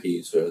Walmart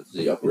khakis or does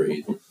he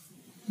upgrade?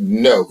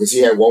 No, because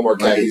he had Walmart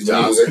khakis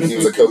when he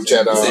was a coach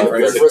at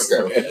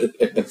Frisco.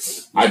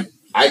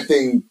 I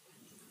think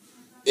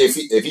if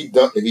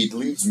he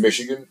leaves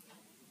Michigan,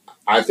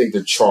 I think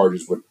the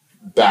Chargers would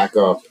back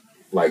up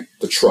like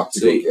the truck to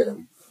go get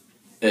him.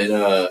 And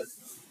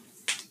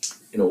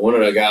one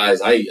of the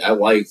guys I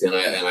liked, and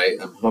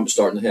I'm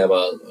starting to have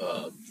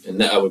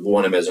and I would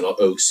want him as an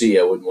OC.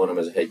 I wouldn't want him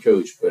as a head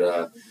coach, but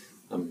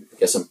I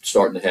guess I'm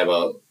starting to have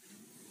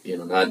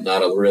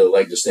not a real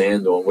leg to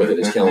stand on with it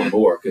is Kellen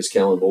Moore, because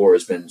Kellen Moore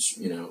has been,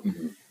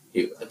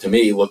 to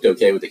me, he looked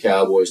okay with the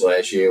Cowboys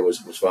last year, was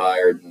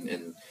fired,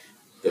 and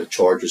the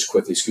Chargers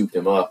quickly scooped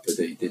him up, but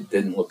they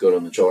didn't look good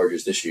on the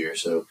Chargers this year.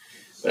 So,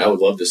 but I would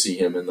love to see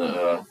him in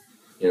the,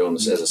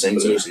 as a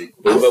Saints OC.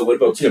 What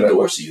about Ken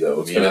Dorsey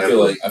though? I mean, I feel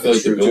like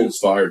the Bills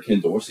fired Ken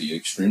Dorsey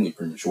extremely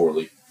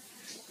prematurely.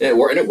 Yeah,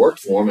 it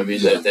worked for him. I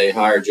mean, that they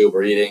hired Joe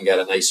Brady and got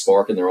a nice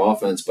spark in their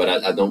offense, but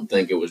I don't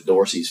think it was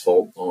Dorsey's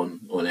fault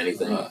on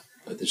anything. I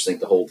just think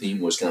the whole team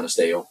was kind of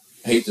stale.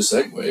 I hate to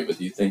segue, but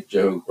do you think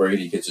Joe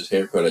Brady gets his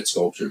haircut at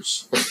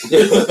Sculptures?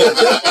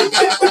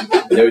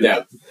 No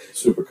doubt.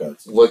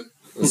 Supercuts. What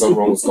is something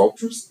wrong with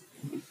Sculptures?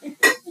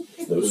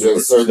 No Is there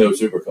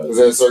supercuts. Is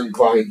there a certain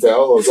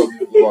clientele or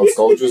something about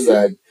Sculptures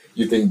that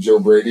you think Joe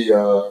Brady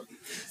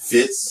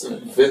Fits.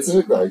 fits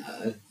it? Like,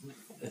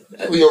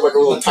 like a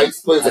little tight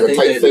split, like a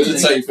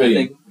tight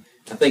fade.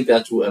 I think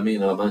that's what I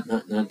mean. I'm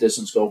not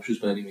dissing Sculptures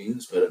by any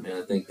means, but I mean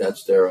I think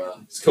that's their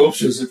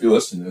Sculptures, if you're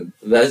listening,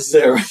 that's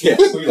their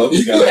we love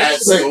you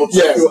guys.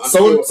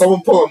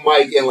 Someone pull a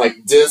mic and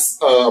like diss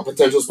a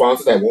potential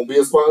sponsor that won't be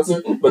a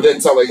sponsor, but then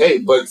tell like, hey,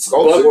 but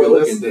Sculptures, we're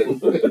looking.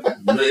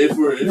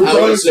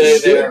 I would say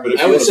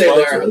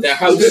their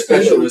house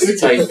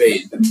specialist type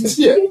fade.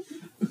 Yeah.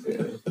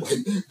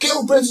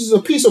 Gil Branch is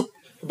a piece of.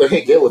 But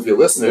hey, Gil, if you're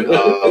listening,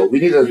 we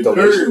need a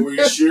donation.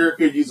 We sure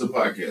could use a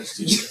podcast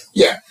team.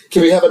 Yeah.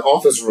 Can we have an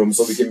office room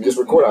so we can just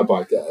record our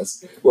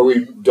podcast where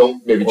we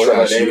don't maybe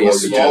trash you? A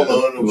small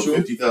loan of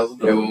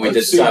 $50,000. Yeah, when we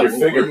did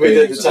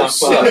the top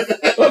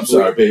 5. I'm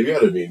sorry, baby. I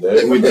didn't mean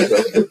that. We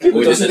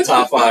did the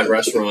top 5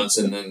 restaurants,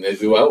 and then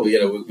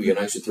we can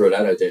actually throw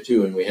that out there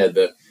too. And we had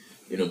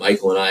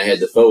Michael and I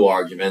had the faux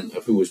argument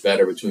of who was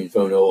better between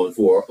Faux Noel and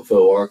Faux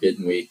Orchid,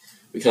 and we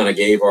kind of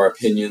gave our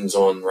opinions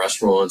on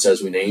restaurants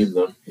as we named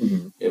them.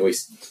 Mm-hmm. And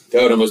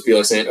that would almost be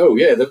like saying, oh,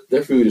 yeah,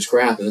 their food is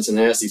crap and it's a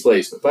nasty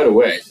place. But by the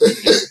way,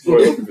 we're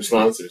looking for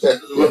sponsors.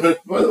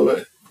 By the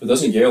way. But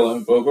doesn't Gale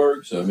have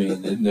Bobergs? I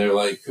mean, isn't there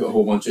like a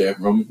whole bunch of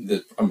room?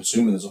 I'm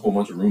assuming there's a whole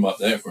bunch of room up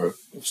there for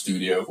a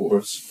studio for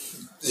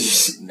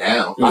us.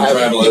 Now. I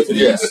travel out to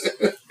the east.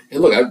 Hey,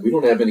 look, we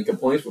don't have any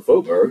complaints with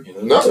Faubourg.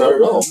 No, not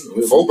at all.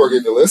 Faubourg,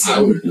 if you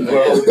listen.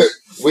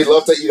 We'd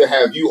love to either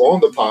have you on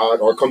the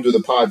pod or come to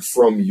the pod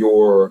from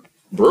your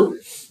brewery.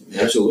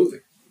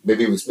 Absolutely.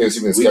 Maybe we can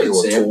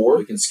schedule a tour.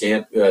 We can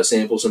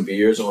sample some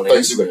beers on it. I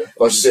just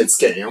said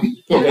scam.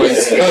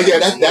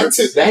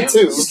 That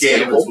too.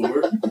 Scam.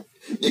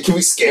 Can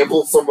we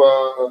sample some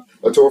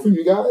a tour from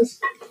you guys?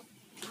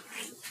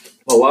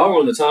 Well, while we're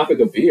on the topic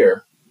of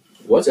beer,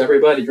 what's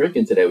everybody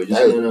drinking today?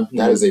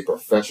 That is a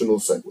professional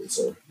segue,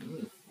 sir.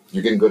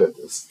 You're getting good at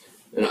this.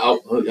 And I'll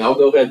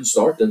go ahead and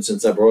start then,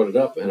 since I brought it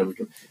up. And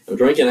I'm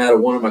drinking out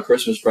of one of my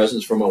Christmas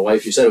presents from my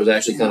wife. She said it was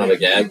actually kind of a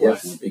gag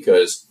gift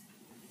because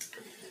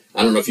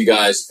I don't know if you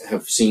guys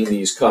have seen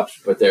these cups,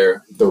 but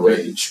they're the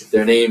rage.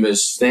 Their name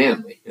is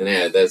Stanley, and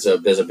there's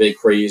a big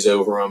craze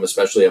over them,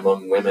 especially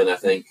among women, I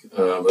think,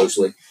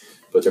 mostly.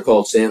 But they're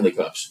called Stanley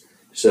cups.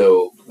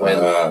 So when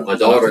my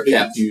daughter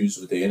kept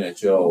used with the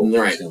NHL,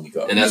 right, Stanley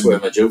Cup. And that's where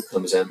my joke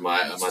comes in.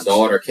 My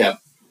daughter kept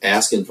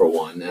asking for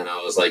one, and I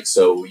was like,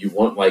 "So you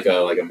want like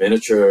a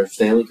miniature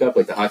Stanley Cup,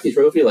 like the hockey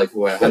trophy? Like,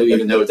 how do you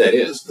even know what that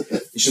is?"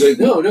 And she's like,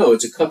 "No,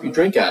 it's a cup you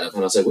drink out of."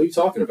 And I was like, "What are you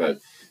talking about?"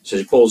 So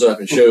she pulls it up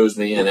and shows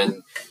me, and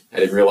then I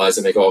didn't realize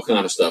they make all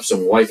kind of stuff. So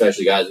my wife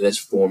actually got this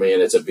for me,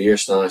 and it's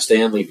a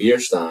Stanley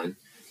Bierstein.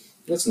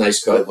 That's a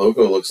nice cup. That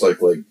logo looks like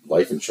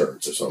life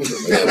insurance or something.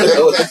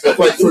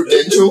 Like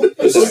Prudential?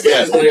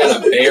 Yeah, they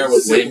got a bear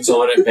with wings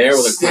on it, bear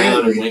with a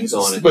crown and wings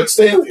on it. But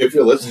Stanley, if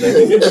you're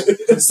listening.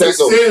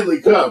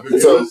 Stanley Cup,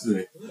 if you're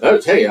listening. I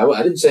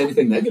didn't say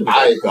anything negative.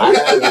 It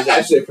was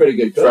actually a pretty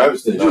good cup.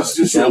 Travis did not.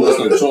 Just one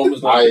of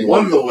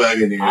the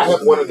Wagoneers. I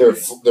have one of their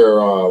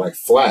like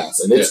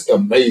flasks, and it's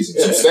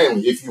amazing. So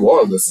Stanley, if you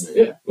are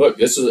listening, look,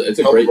 it's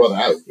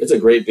a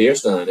great beer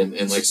stein, and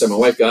like I said, my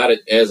wife got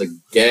it as a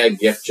gag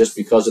gift just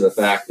because of the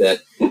fact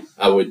that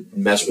I would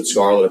mess with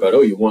Scarlett about,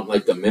 you want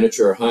like the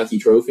miniature hockey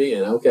trophy,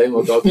 and okay,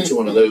 well I'll get you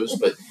one of those,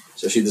 but.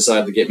 So she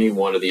decided to get me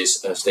one of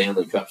these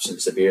Stanley cups, and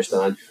it's a beer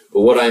stein.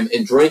 But what I'm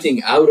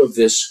drinking out of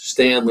this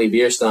Stanley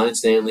beer stein,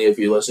 Stanley, if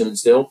you're listening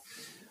still,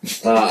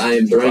 I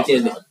am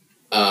drinking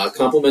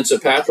compliments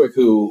of Patrick,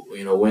 who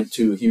went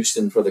to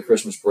Houston for the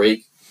Christmas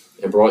break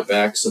and brought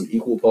back some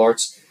equal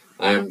parts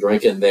I am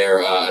drinking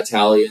their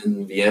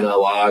Italian Vienna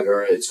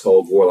lager. It's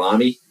called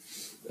Gorlami.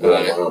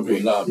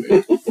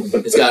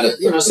 It's got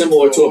a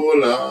similar to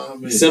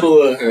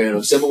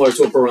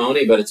a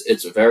Peroni, but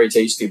it's a very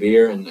tasty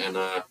beer, and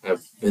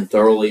I've been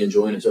thoroughly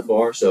enjoying it so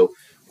far. So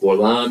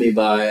Gorlami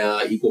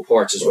by Equal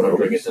Parts is what I'm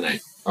drinking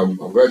tonight. I'm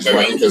glad you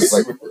like it because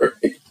I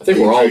think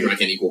we're all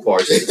drinking equal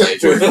parts today.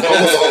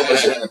 almost all of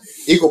us,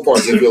 equal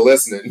parts if you're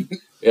listening.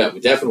 Yeah, we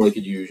definitely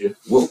could use you.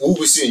 We'll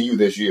be seeing you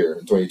this year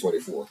in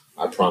 2024.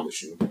 I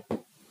promise you.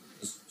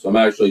 So I'm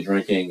actually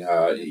drinking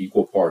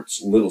equal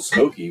parts Little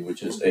Smoky,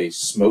 which is a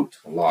smoked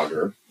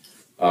lager.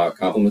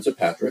 Compliments of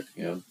Patrick,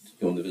 going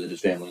to visit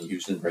his family in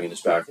Houston, bringing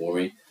this back for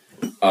me.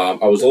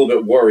 I was a little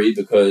bit worried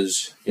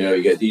because,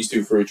 you get these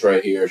two fruits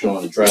right here,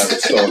 Sean and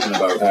Travis talking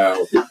about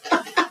how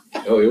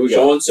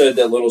Sean said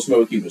that Little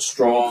Smoky was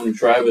strong.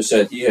 Travis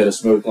said he had a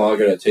smoked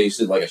lager that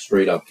tasted like a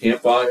straight-up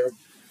campfire.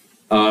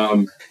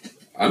 I'm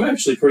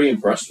actually pretty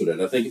impressed with it.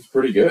 I think it's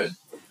pretty good.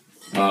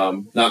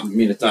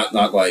 It's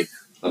not like...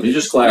 Let me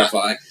just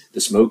clarify. The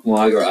smoked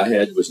lager I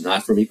had was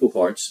not from Equal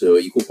Parts. So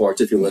Equal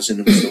Parts, if you're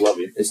listening, we still love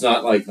you. It's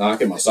not like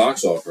knocking my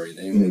socks off or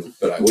anything,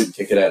 but I wouldn't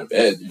kick it out of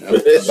bed,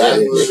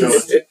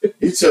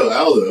 You tell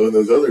Aldo and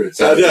those other I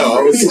Italians. know.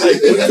 I was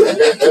like,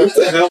 what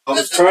the hell? I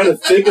was trying to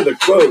think of the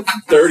quote,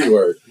 dirty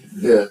word.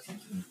 Yeah.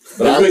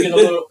 But I'm drinking a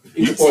little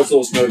Equal Parts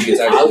Little Smoky.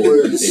 It's actually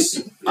pretty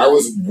tasty. I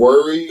was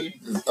worried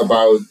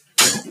about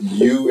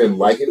you and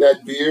liking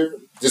that beer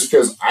just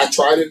because I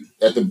tried it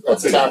at the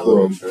tap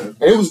room and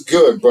it was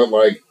good, but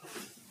like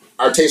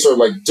our tastes are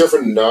like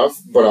different enough.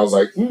 But I was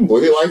like, will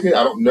they like it?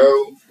 I don't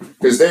know,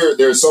 because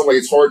there's some like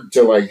it's hard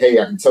to like, hey,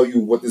 I can tell you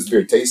what this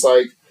beer tastes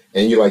like,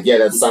 and you're like, yeah,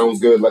 that sounds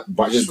good.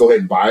 Just go ahead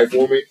and buy it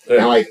for me. Yeah.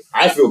 And like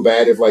I feel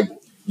bad if like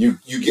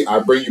I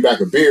bring you back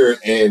a beer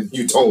and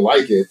you don't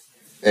like it.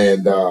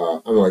 And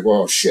I'm like,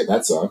 well, shit,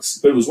 that sucks.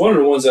 But it was one of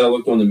the ones that I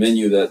looked on the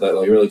menu that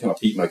like really kind of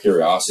piqued my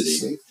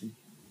curiosity.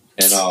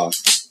 And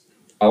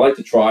I like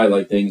to try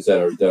like things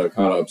that are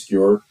kind of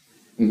obscure.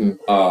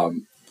 Mm-hmm.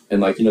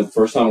 And like the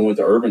first time I went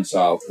to Urban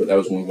South, but that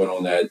was when we went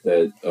on that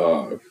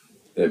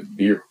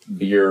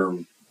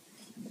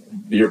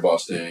beer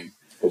bus thing.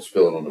 We'll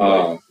spill it on the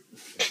plate.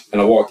 And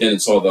I walked in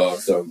and saw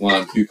the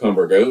lime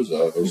cucumber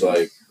goza. It was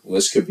like, well,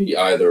 this could be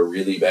either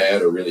really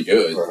bad or really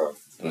good. Uh-huh.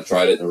 And I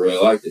tried it and I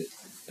really liked it.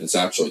 And it's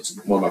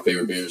one of my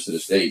favorite beers to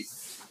this date.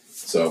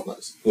 So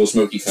Little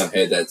Smoky kind of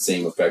had that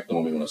same effect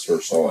on me when I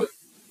first saw it.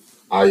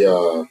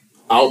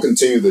 I'll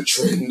continue the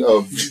trend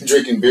of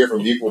drinking beer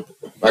from equal.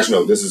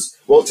 Actually, no.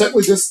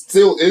 Technically, this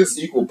still is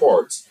Equal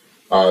Parts.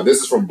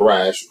 This is from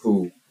Brash,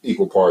 who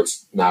Equal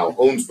Parts now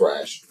owns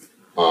Brash.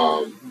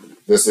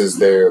 This is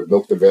their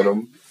Milk the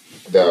Venom,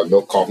 the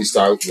milk coffee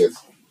stout with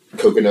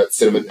coconut,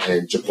 cinnamon,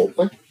 and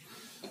chipotle.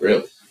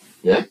 Really?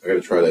 Yeah. I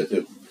gotta try that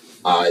too.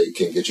 I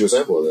can get you a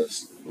sample of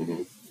this.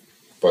 Mm-hmm.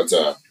 But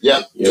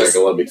yeah, you're not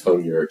gonna let me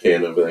tongue your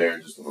can over there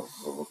and just no.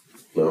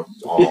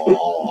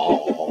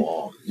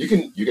 You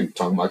can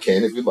tongue my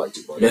can if you'd like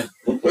to, buddy. Yeah.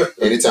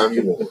 Anytime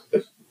you want.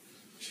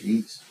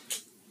 Jeez.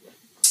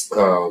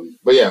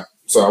 But yeah,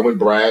 so I went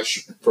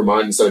Brash for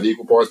mine instead of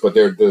Equal Parts, but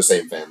they're the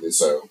same family.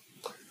 So,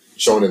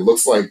 Sean, it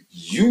looks like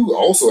you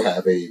also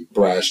have a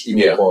Brash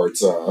Equal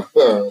Parts.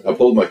 I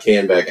pulled my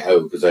can back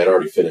out because I had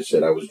already finished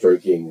it. I was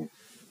drinking,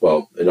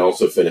 and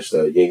also finished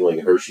the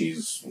Yingling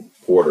Hershey's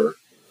Porter.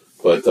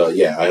 But I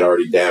had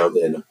already downed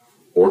an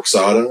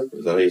Horchata.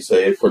 Is that how you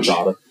say it?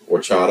 Horchata.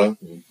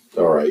 Mm-hmm.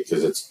 All right,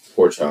 because it's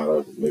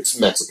horchata. It's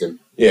Mexican.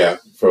 Yeah,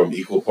 from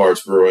Equal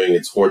Parts Brewing.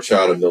 It's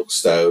horchata milk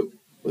stout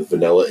with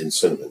vanilla and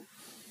cinnamon.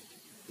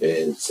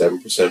 And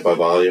 7% by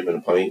volume in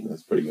a pint.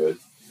 That's pretty good.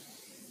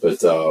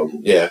 But,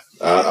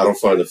 I don't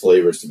find the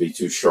flavors to be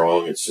too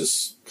strong. It's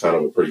just kind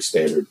of a pretty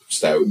standard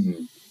stout.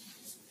 Mm-hmm.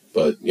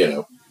 But,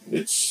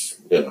 it's,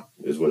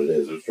 is what it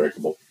is. It's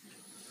drinkable.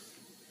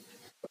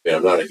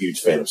 I'm not a huge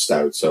fan of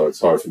stout, so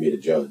it's hard for me to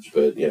judge.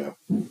 But,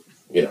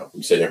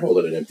 I'm sitting there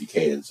holding an empty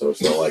can, so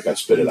it's not like I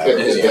spit it out.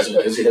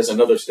 He has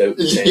another stout.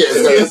 What's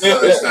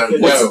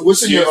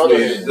in your other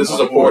hand? This is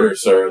a porter,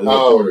 sir. And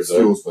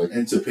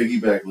to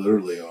piggyback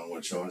literally on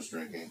what Sean's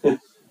drinking,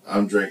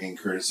 I'm drinking,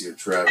 courtesy of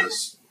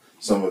Travis,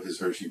 some of his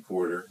Hershey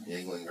Porter,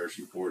 Yingling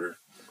Hershey Porter,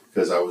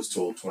 because I was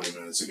told 20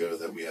 minutes ago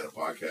that we had a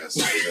podcast.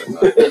 So I didn't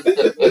have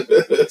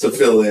time to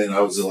fill in.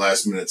 I was the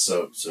last minute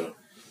sub, so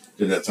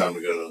didn't have time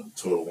to go to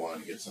Total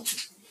Wine to get something.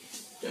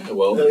 Yeah,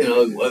 well,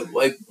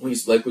 like we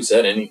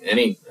said,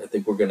 I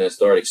think we're going to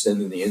start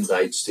extending the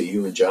invites to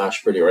you and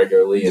Josh pretty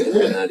regularly, and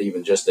not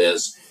even just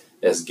as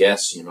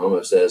guests,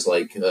 almost as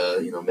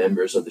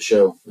members of the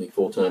show, like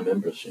full-time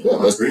members. Yeah,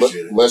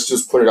 let's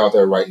just put it out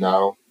there right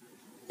now.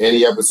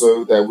 Any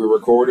episode that we're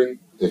recording,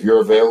 if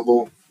you're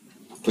available,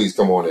 please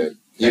come on in.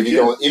 If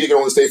you can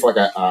only stay for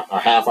like a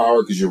half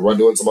hour because you're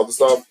doing some other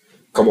stuff,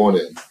 come on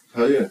in.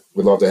 Hell yeah,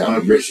 we'd love to have you. I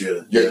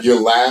appreciate it.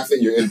 Your laugh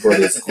and your input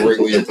is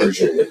greatly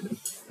appreciated.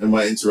 And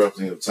my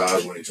interrupting of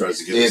Todd when he tries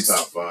to get his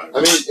top 5.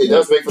 I mean, it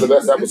does make for the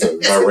best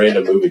episode. Our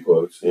random movie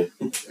quotes. Yeah.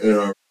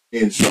 And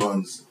me and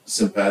Sean's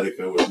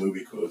simpatico with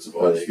movie quotes of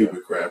all the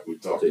stupid crap we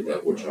talked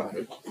about.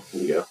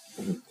 There you go.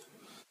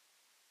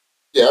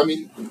 Yeah, I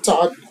mean,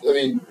 Todd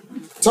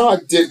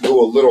did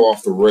go a little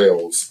off the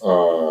rails.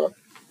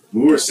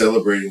 We were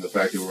celebrating the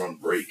fact that we were on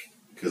break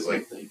because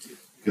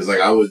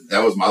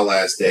that was my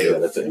last day Yeah,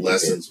 of that's it.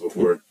 lessons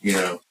before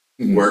Mhm.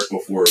 work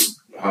before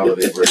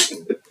holiday break.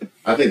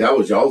 I think that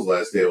was y'all's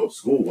last day of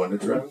school,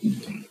 wasn't it, Travis?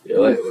 Yeah,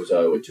 like it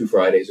was 2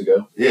 Fridays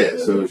ago. Yeah,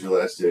 so it was your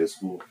last day of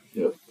school.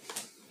 Yep.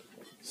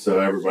 So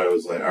everybody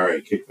was like, "All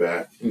right, kick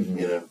back,"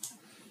 Mhm.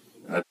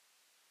 I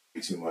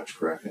didn't too much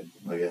cracking.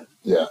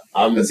 Yeah,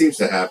 That seems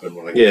to happen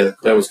when I get Yeah,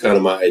 that was kind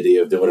of my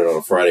idea of doing it on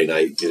a Friday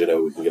night because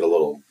we can get a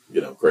little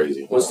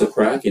crazy. Once the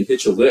crack and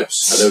hit your lips.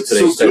 I know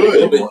today's So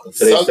good.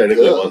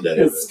 technically good.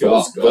 Monday. It's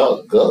gone.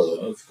 Good.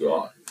 It's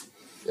gone.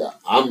 Yeah,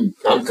 I'm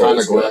kind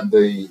of glad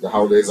the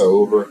holidays are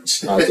over.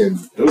 I can,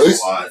 it at was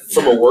least a lot.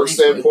 from a work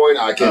standpoint,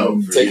 I can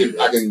Oh, for take you, it.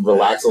 I can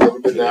relax a little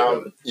bit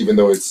now, even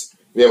though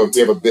we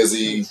have a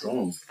busy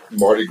Strong.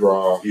 Mardi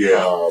Gras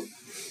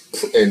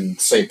and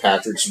St.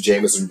 Patrick's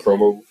Jameson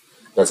promo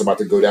that's about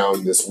to go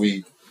down this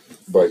week.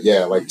 But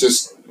yeah,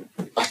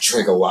 I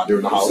drank a lot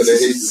during the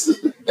holidays,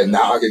 and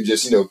now I can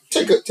just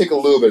take a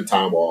little bit of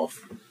time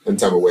off and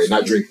time away,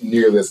 not drink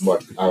nearly as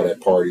much out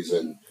at parties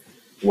and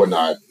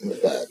whatnot.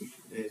 That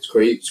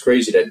It's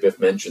crazy that Biff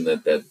mentioned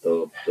that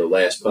the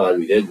last pod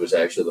we did was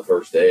actually the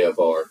first day of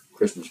our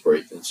Christmas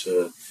break.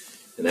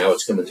 And now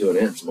it's coming to an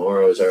end.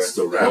 Tomorrow is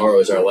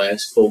our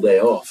last full day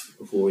off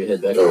before we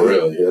head back. Oh,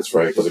 really? Yeah, that's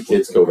right. Because the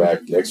kids go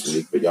back next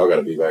week, but y'all got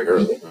to be back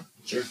early.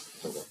 Sure.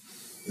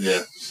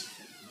 Yeah.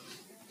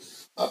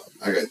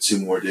 I got 2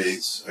 more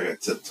days. I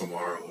got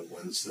tomorrow and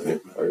Wednesday.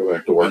 I go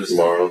back to work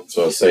tomorrow,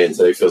 so I was saying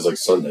today feels like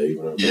Sunday.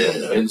 Even though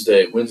it's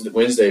Yeah.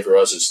 Wednesday for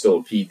us is still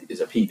a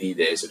PD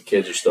day, so the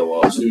kids are still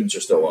off, students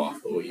are still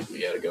off, but we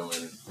got to go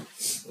in and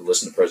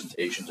listen to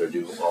presentations or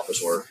do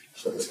office work.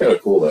 So It's kind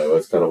of cool though.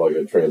 It's kind of like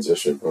a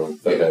transition from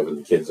having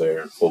the kids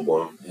there full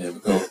blown. Yeah,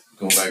 but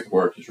going back to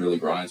work just really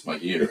grinds my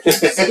gears.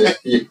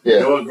 You yeah.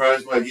 know what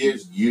grinds my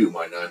gears? You,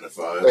 my 9 to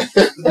 5.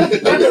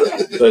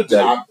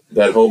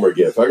 that Homer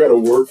gif. I got to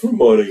work for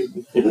money.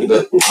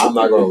 I'm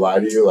not gonna lie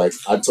to you. I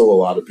told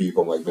a lot of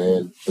people, I'm like,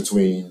 man,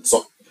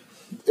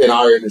 in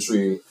our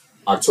industry,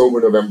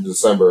 October, November,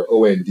 December,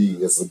 OND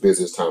is the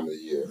busiest time of the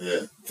year.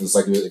 Yeah. It's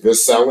like if you're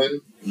selling,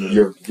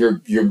 you're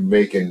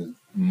making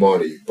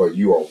money, but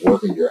you are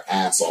working your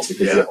ass off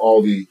because you have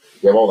all the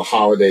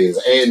holidays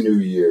and New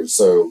Year's.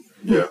 So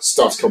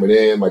stuff's coming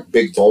in, like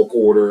big bulk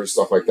orders,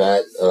 stuff like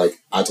that.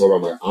 I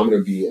told them, I'm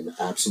gonna be an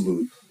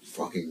absolute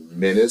fucking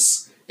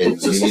menace and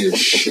mean as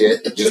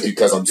shit just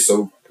because I'm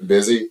so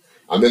busy.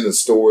 I'm in the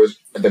stores,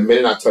 and the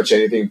minute I touch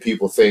anything,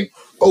 people think,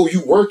 "Oh,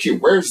 you work here.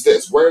 Where's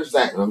this? Where's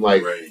that?" And I'm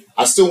like,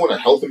 I still want to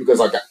help them because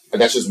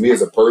that's just me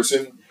as a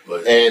person,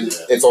 and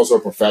it's also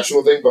a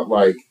professional thing. But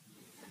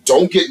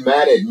don't get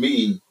mad at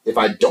me if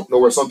I don't know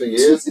where something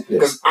is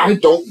because I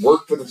don't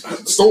work for the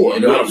store. You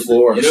know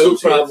who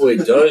probably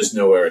does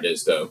know where it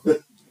is though.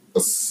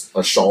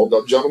 A shawled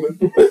up gentleman.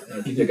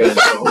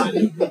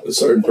 A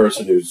certain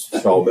person whose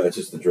shawl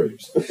matches the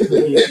drapes.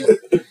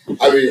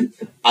 I mean,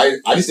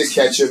 I used to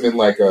catch him in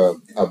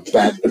a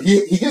bat.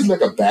 He gives me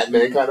a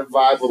Batman kind of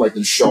vibe with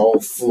the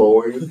shawl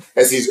flowing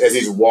as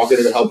he's walking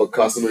in to help a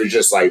customer. He's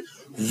just like,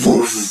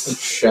 woof.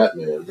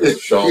 Shatman.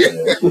 Shawl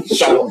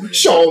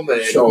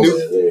man. Shawl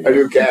man. A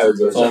new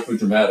character. It's all for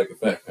dramatic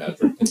effect,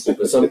 Patrick.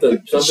 But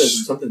something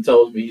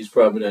tells me he's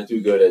probably not too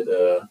good at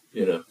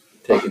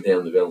taking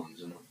down the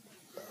villains.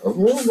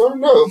 Well, I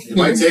don't know. You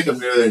might take them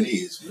near their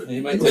knees. But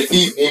He might take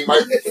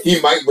He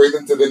might bring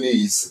them to the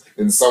knees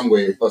in some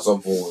way or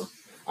some form.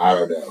 I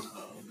don't know.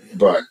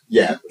 But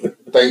yeah,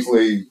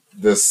 thankfully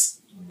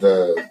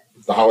the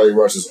holiday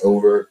rush is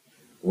over.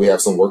 We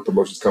have some work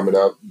promotions coming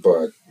up,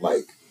 but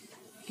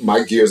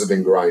my gears have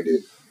been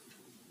grinded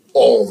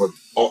for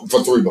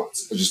 3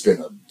 months. It's just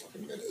been a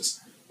fucking menace.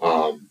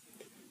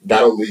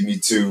 That'll lead me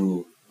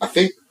to, I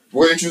think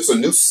we're going to introduce a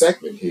new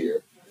segment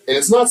here, and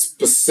it's not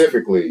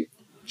specifically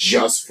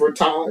just for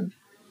Todd,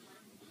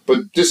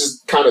 but this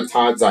is kind of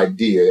Todd's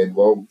idea. And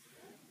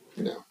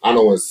I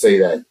don't want to say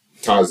that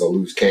Todd's a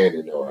loose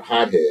cannon or a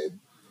hothead,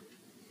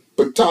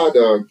 but Todd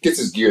gets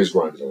his gears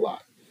grinded a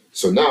lot.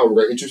 So now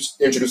we're going to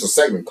introduce a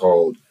segment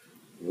called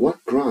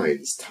 "What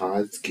Grinds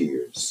Todd's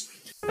Gears."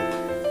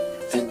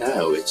 And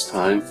now it's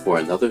time for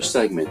another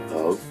segment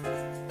of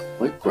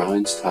What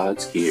Grinds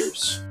Todd's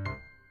Gears.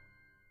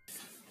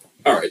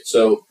 Alright,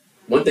 so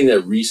one thing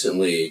that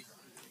recently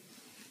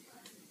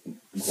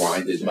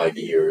grinded my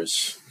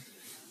gears.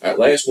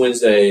 Last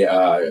Wednesday,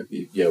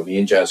 me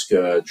and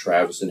Jessica,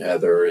 Travis and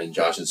Heather, and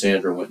Josh and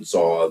Sandra went and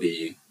saw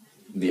the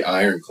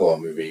Iron Claw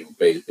movie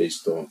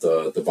based on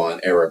the Von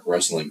Erich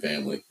wrestling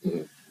family.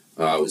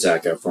 With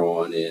Zac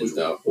Efron and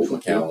Holt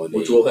McCallany.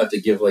 Which we'll have to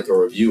give a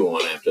review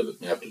on after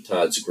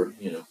Todd's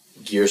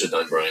gears are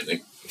done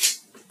grinding.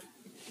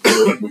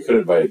 We could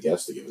invite a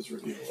guest to give his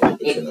review. But,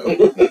 you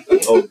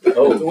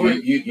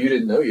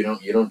didn't know?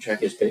 You don't check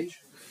his page?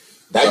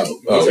 We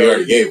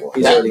already gave one.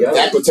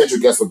 That potential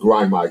guest would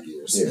grind my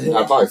gears. Yeah.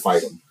 I'd probably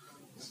fight him.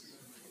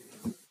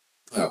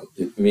 Oh,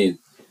 I mean,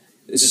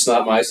 this is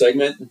not my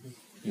segment.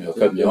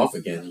 Cut me off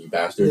again, you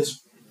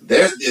bastards.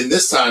 And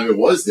this time it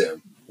was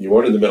them. You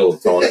weren't in the middle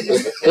of talking.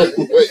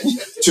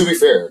 To be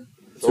fair,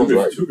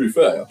 To be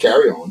fair.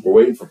 carry on. We're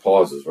waiting for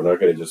pauses. We're not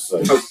going to just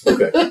say,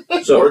 Okay.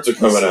 So words are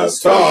coming out.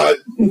 Todd!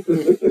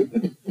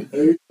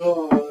 Hey,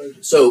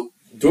 God. So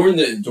during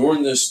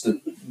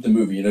the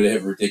movie, you know, they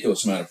have a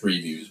ridiculous amount of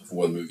previews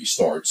before the movie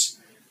starts,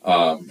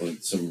 like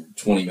some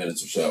 20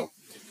 minutes or so.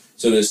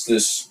 So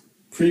this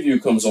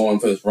preview comes on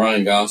for this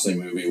Ryan Gosling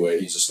movie where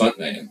he's a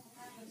stuntman,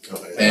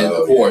 and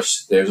of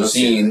course there's a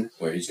scene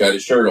where he's got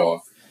his shirt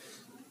off.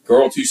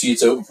 Girl 2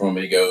 seats over from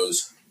me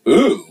goes,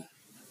 "Ooh."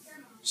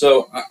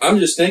 So I'm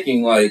just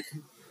thinking, like,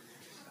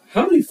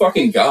 how many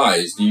fucking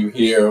guys do you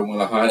hear when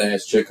a hot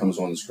ass chick comes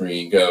on the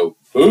screen go,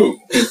 "Ooh"?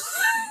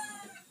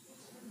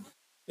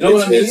 You know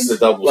what I mean? It's the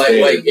double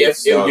standard. Like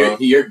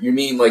if you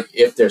mean like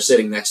if they're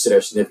sitting next to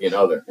their significant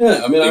other.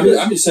 Yeah, I mean,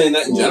 I'm just saying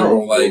that in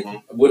general. Like,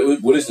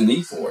 what is the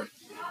need for it?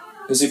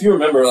 Because if you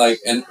remember, like,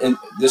 and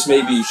this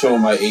may be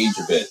showing my age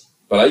a bit,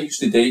 but I used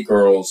to date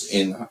girls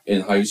in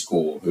high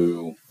school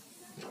who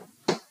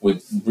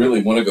would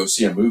really want to go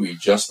see a movie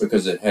just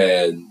because it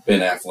had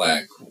Ben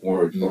Affleck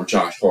or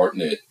Josh Hart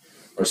in it,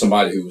 or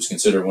somebody who was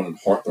considered one of the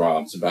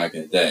heartthrobs back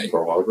in the day.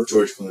 Pearl Harbor?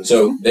 George Clooney.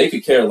 So they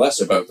could care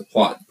less about the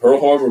plot. Pearl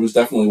Harbor was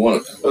definitely one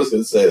of them. I was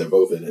going to say they're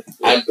both in it.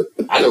 I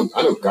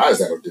know guys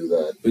that would do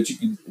that. But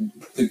you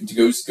could to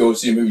go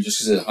see a movie just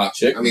because it's a hot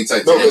chick. I mean, No,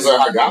 because they're a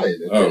hot guy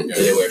in it. Oh, Do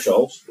they wear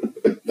shawls?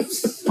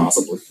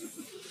 Possibly.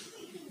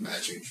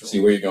 matching. See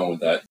where you're going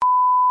with that.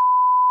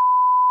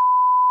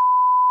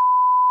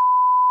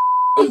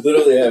 I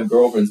literally have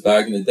girlfriends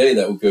back in the day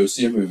that would go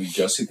see a movie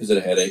just because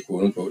it had a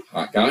quote-unquote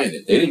hot guy in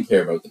it. They didn't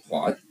care about the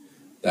plot.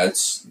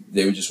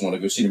 They would just want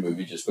to go see the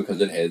movie just because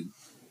it had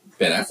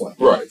Ben Affleck.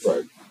 Right.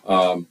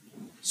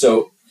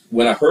 So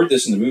when I heard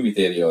this in the movie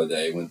theater the other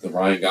day, when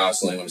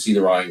I see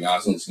the Ryan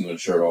Gosling with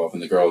his shirt off,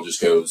 and the girl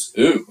just goes,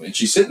 "Ooh," and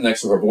she's sitting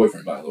next to her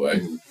boyfriend, by the way.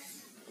 Mm-hmm.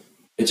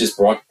 It just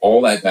brought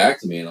all that back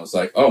to me, and I was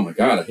like, "Oh my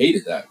god, I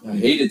hated that. I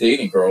hated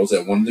dating girls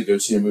that wanted to go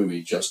see a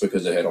movie just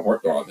because it had a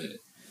heartthrob in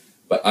it."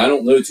 But I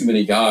don't know too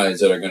many guys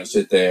that are going to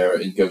sit there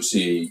and go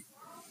see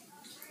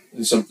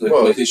something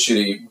like this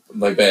shitty,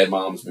 like Bad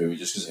Moms movie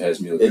just because it has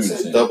Mila Kunis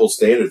It's in a it. double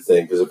standard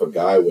thing, because if a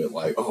guy went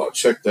like, "Oh,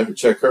 check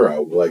her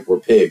out," like we're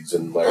pigs,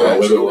 and like Oh,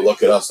 women will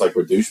look at us like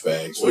we're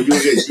douchebags. Well, you'll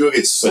get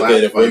But slapped.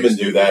 then if by women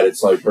your- do that,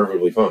 it's like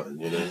perfectly fine,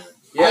 you know.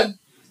 Yeah.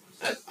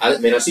 I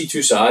mean, I see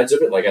two sides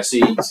of it. Like I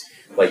see,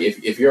 like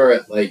if you're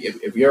at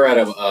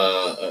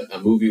a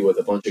movie with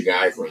a bunch of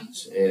guy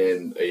friends,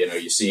 and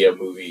you see a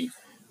movie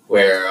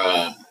where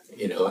a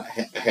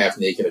half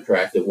naked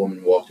attractive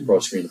woman walked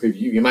across the screen in the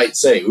preview, you might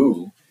say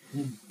ooh,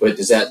 but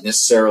does that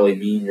necessarily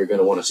mean you're going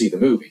to want to see the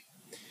movie?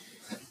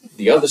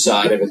 The other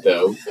side of it,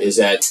 though, is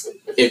that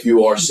if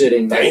you're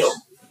sitting next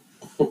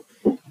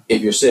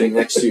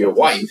to your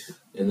wife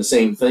and the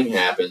same thing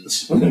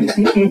happens,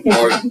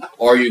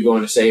 are you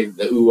going to say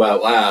the ooh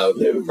out loud?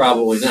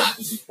 Probably not.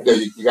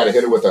 You got to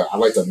hit it with I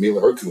like the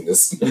Mila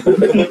Kunis.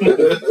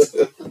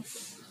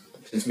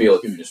 Since Mila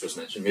Kunis was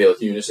mentioned, Mila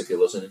Kunis, if you're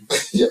listening,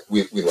 Yeah,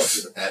 we love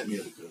you. At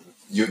me.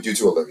 You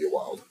too, Olivia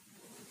Wilde.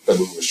 That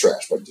movie was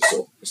trash, but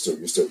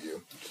you're still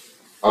you.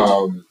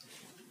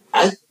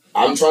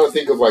 I'm trying to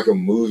think of like a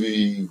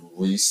movie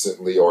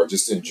recently or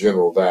just in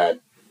general that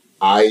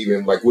I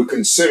even like would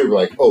consider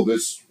like, oh,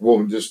 this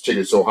chick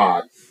is so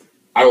hot.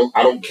 I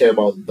don't care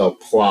about the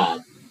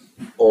plot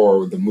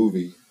or the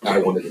movie. I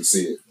want to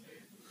see it.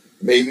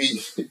 Maybe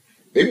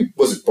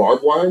was it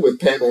Barbed Wire with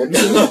Pam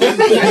Anderson? we're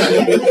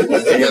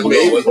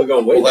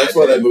going way Well, that's back.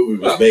 why that movie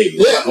was made.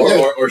 Yeah.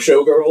 Or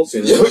Showgirls.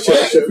 Yeah,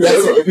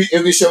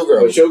 it'd be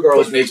Showgirls.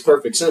 Showgirls makes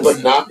perfect sense.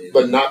 But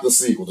not the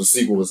sequel. The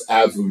sequel was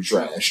absolute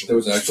trash. There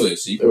was actually a There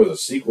sequel. was a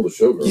sequel to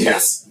Showgirls.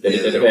 Yes.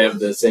 Did it have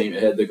the same?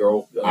 It had the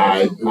girl.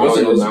 I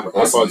don't remember.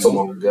 I saw it so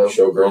long ago.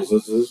 Showgirls,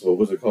 this is, what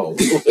was it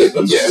called?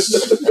 Yes.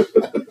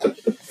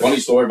 Funny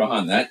story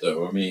behind that,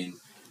 though. I mean,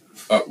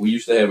 we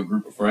used to have a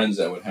group of friends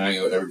that would hang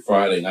out every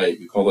Friday night.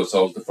 We called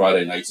ourselves the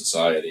Friday Night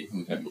Society.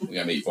 We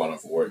got made fun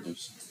of for it. It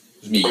was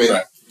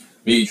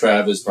me,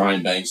 Travis,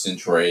 Brian Bankston,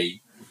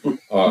 Trey,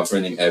 a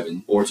friend named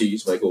Evan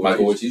Ortiz, Michael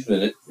Ortiz was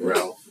in it.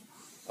 Ralph.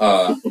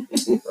 But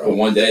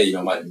one day, we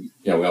all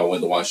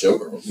went to watch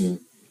Showgirls. Mm.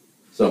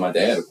 So my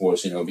dad, of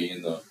course,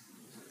 being the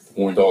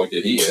horn dog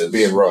that he is,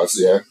 Being Russ,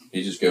 yeah.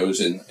 he just goes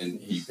and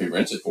he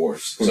rents it for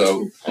us.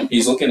 So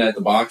he's looking at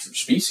the box for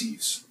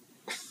Species.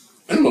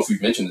 I don't know if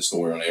we've mentioned this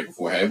story on air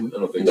before, have we? I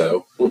don't think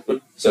so.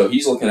 So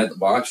he's looking at the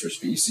box for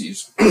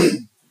Species,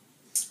 and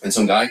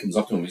some guy comes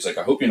up to him. He's like,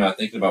 "I hope you're not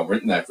thinking about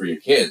renting that for your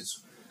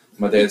kids."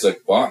 My dad's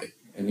like, "Why?"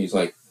 And he's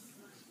like,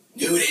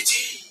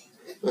 "Nudity."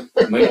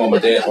 Meanwhile, my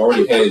dad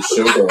already had his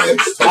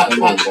Showgirls tucked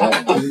under his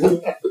arm.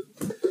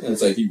 And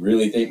it's like, you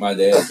really think my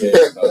dad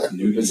cares about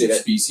nudity of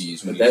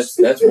Species? When That's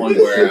one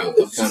where I'm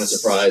kind of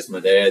surprised. My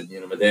dad,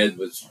 my dad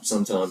was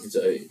sometimes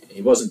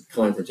he wasn't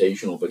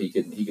confrontational, but he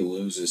could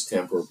lose his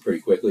temper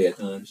pretty quickly at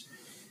times.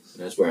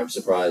 And that's where I'm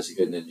surprised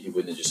he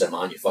wouldn't have just said,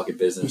 "Mind your fucking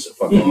business" or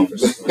 "fuck off" or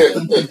something like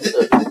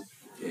that.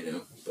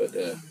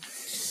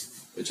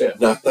 But yeah.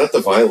 Not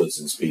the violence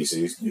in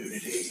Species.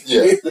 Nudity.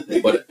 Yeah.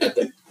 But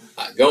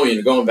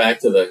No, going back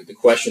to the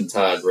question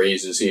Todd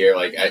raises here,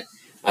 like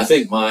I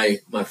think my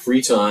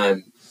free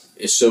time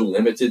is so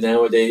limited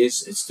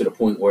nowadays. It's to the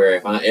point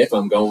where if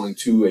I'm going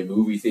to a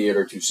movie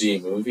theater to see a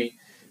movie,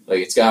 like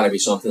it's got to be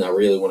something I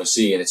really want to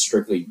see, and it's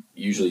strictly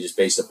usually just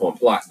based upon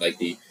plot. Like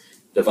the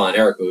Von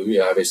Erich movie,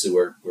 obviously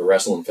we're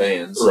wrestling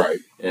fans, Right.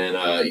 And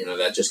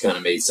that just kind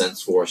of made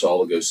sense for us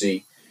all to go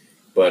see.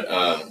 But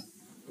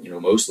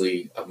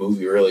mostly a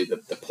movie really the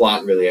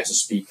plot really has to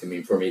speak to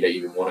me for me to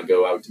even want to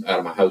go out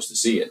of my house to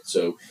see it.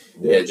 So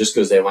yeah, just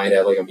because they might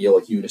have like a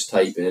Mila Kunis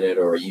type in it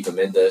or Eva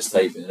Mendes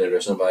type in it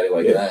or somebody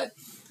like that,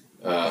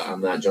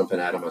 I'm not jumping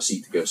out of my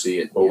seat to go see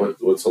it. Well,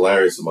 what's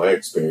hilarious in my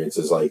experience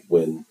is like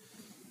when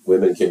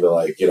women can be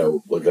like,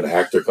 like an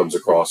actor comes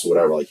across or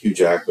whatever, like Hugh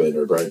Jackman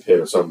or Brad Pitt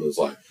or something, it's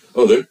like,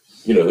 oh, they're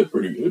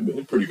pretty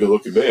good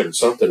looking man or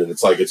something, and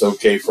it's like it's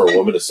okay for a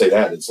woman to say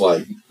that. It's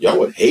like y'all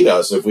would hate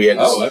us if we had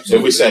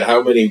if we said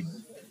how many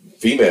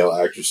female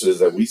actresses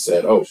that we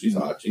said, oh, she's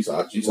hot. You're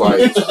just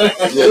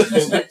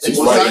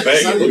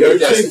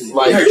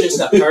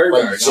a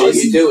pervert. All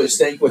you do is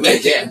think what they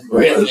get.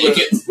 Well,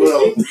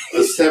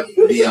 a step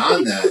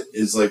beyond that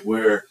is like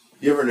where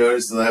you ever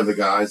notice that they have the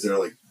guys that are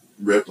like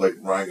ripped like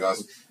Ryan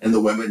Gosling and the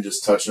women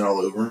just touching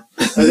all over him.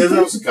 And then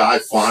there was a guy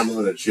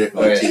fondling a chick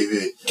on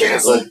TV.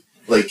 Cancel.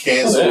 Like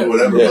cancel or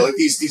whatever. Yeah. But like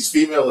these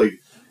female like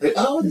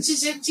oh, this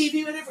is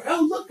MTV, whatever.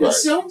 Oh, look,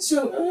 it's so and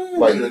so.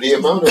 Like the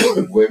amount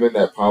of women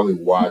that probably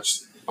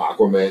watched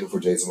Aquaman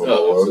for Jason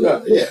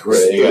Momoa. Yeah,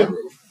 right. Yeah.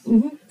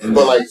 Mm-hmm.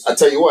 But like I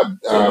tell you what,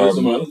 There's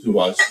the models who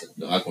watched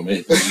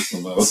Aquaman.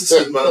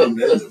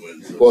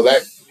 well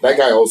that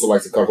guy also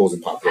likes to cut holes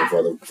in popcorn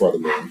for other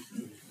men.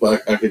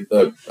 Like I could,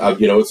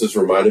 what's this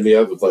reminded me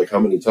of? It's like how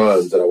many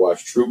times that I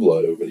watched True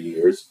Blood over the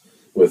years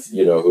with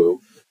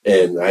who,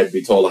 and I had to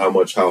be told how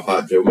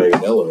hot Joe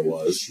Manganiello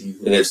was,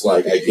 and it's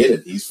like I get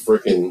it. He's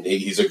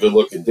he's a good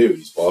looking dude.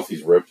 He's buff,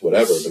 he's ripped,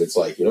 whatever. But it's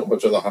like how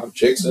much other hot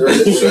chicks there are in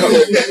the show.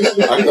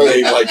 I can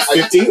name like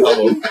 15 of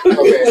them.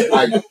 Okay,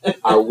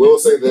 I will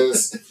say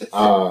this.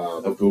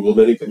 I've googled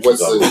many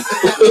pictures of them.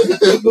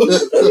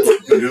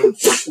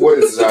 What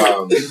is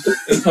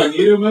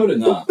Incognito mode or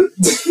not?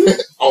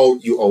 Oh,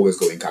 you always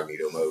go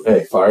incognito mode.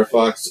 Hey,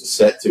 Firefox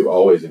set to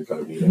always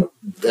incognito.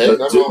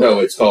 No,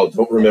 it's called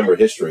Don't Remember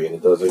History, and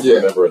it doesn't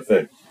remember a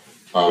thing.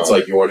 It's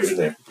like you weren't even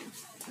there.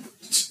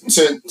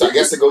 So I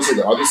guess to go to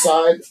the other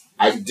side,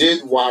 I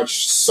did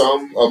watch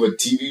some of a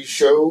TV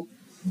show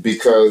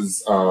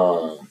because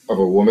of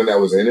a woman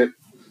that was in it,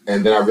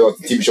 and then I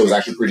realized the TV show was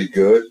actually pretty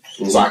good,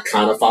 so I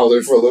kind of followed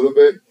it for a little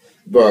bit.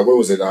 But what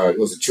was it? It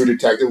was a True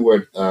Detective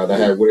that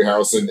had Woody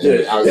Harrelson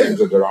and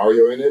Alexandra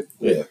Daddario in it.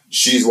 Yeah.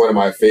 She's one of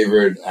my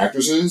favorite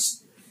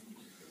actresses.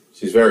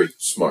 She's very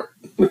smart.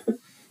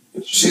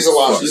 She's a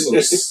lot.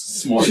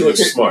 Smart. She looks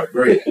smart.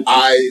 Great.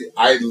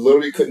 I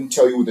literally couldn't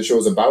tell you what the show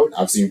is about.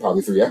 I've seen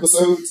probably 3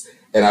 episodes,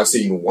 and I've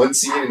seen one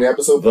scene in an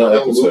episode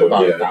about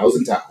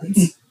 1,000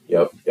 times.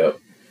 Yep.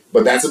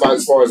 But that's about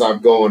as far as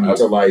I've gone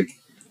to like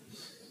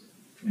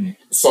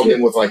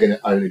something with like an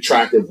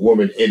attractive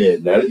woman in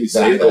it. Now that you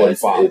say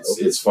that,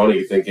 it's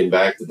funny thinking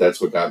back that's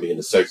what got me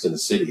into Sex in the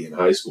City in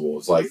high school.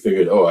 It's like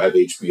figured, I have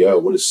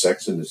HBO. What is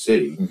Sex in the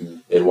City? Mm-hmm.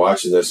 And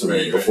watching this,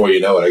 and before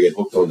you know it, I get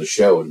hooked on the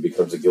show and it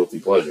becomes a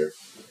guilty pleasure.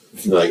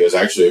 And like it's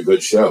actually a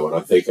good show, and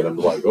I'm thinking,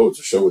 it's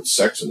a show with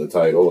sex in the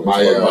title. And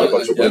I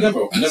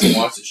never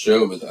watched the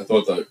show, but I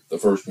thought the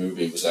first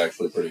movie was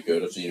actually pretty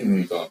good. I've seen it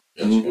a few times.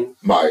 Mm-hmm.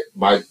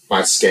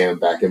 My scam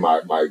back in my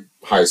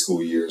high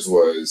school years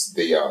was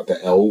the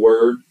L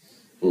Word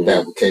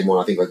that came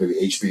on, I think like maybe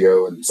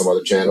HBO and some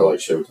other channel, like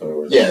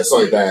Showtime. Yeah, it's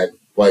like that.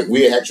 Like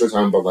we had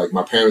Showtime, but like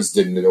my parents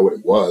didn't know what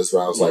it was.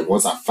 But I was like,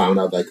 once I found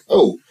out,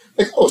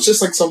 it's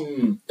just like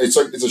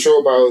it's a show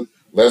about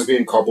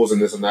lesbian couples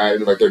and this and that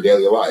and like their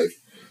daily life.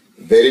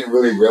 They didn't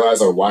really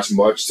realize or watch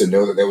much to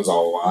know that there was a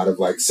lot of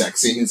like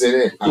sex scenes in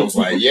it. I was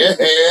like, yeah,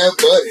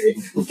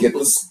 buddy, get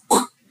this.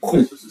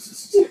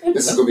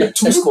 This is gonna be a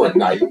 2-squirt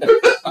night.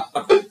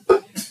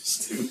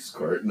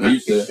 2-squirt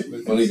night.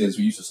 Funny things,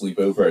 we used to sleep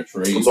over at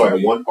Trey's. I'm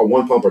sorry, a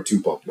 1-pump or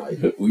 2-pump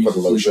night. We used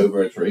to sleep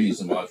over at Trey's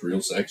and watch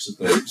Real Sex at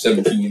the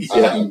 17,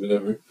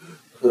 whatever.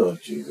 Oh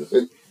Jesus!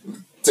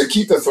 To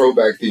keep the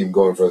throwback theme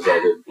going for a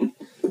second,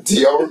 do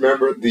y'all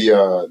remember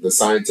the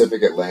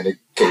Scientific Atlantic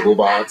cable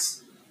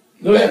box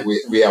that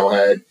we all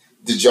had?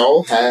 Did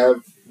y'all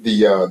have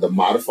the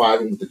modified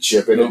one with the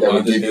chip in it that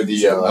would give you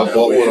the? I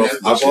bought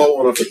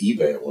one off of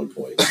eBay at one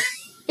point.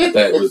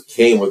 That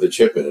came with a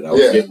chip in it. I was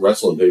getting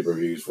wrestling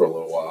pay-per-views for a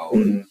little while.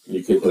 Mm-hmm.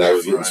 You could, and I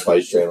was getting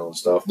Spice Channel and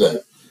stuff. Yeah.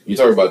 You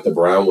talk about the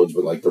brown ones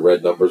with like the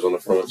red numbers on the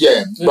front.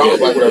 Yeah, brown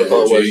like whatever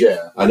color it was.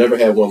 Yeah, I never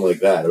had one like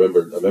that. I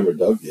remember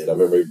Doug did. I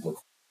remember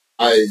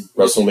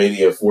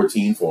WrestleMania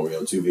 14 for me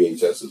on 2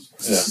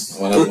 VHSs.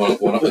 Yeah, another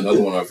one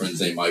of our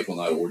friends named Michael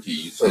Knight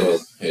Ortiz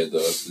had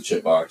the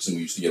chip box, and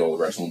we used to get all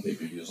the wrestling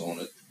pay-per-views on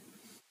it.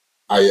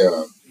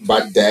 My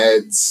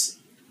dad's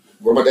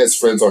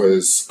friends or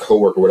his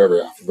coworker,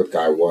 whatever, I forget what the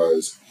guy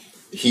was,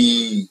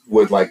 he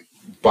would like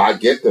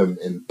get them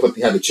and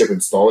have the chip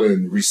installed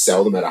and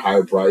resell them at a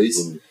higher price.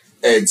 Mm-hmm.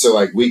 And so,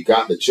 like, we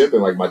got the chip,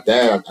 and, like, my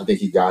dad, I think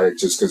he got it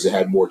just because it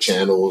had more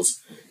channels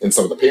and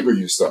some of the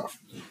pay-per-view stuff.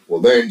 Well,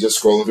 then, just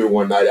scrolling through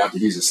one night after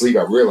he's asleep,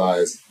 I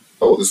realized,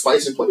 oh, the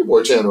Spice and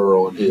Playboy channel are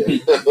on here.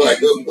 Like,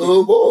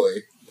 oh,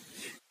 boy.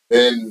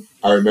 Then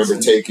I remember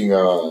taking,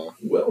 Well,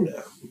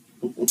 now.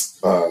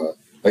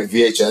 like,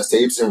 VHS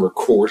tapes and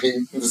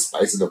recording the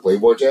Spice and the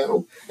Playboy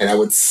channel. And I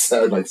would,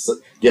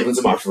 give them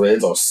to my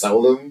friends or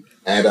sell them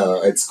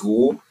at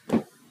school.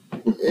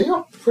 Yeah,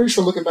 I'm pretty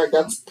sure looking back,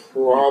 that's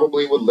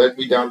probably what led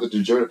me down the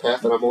degenerate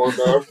path that I'm on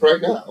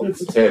right now.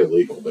 It's a tad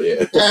illegal, but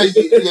yeah.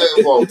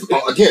 Well,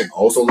 again,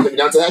 also led me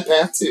down to that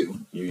path too.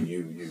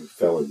 You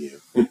felon,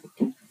 you.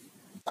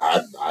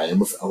 I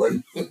am a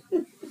felon.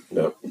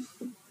 No.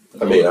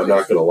 I mean, I'm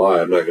not going to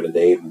lie. I'm not going to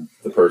name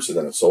the person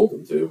that I sold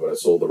them to, but I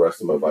sold the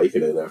rest of my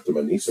Vicodin after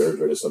my knee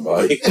surgery to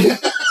somebody.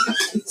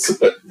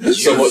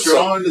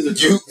 Sean is a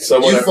You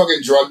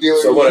fucking drug dealer.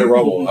 Someone at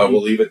Rummel. I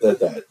will leave it at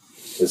that.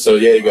 And so,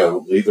 yeah, you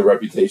go. Leave the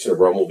reputation of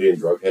Rummel being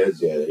drug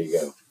heads. Yeah, there you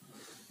go.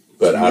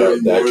 But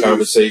that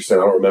conversation,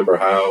 I don't remember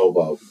how.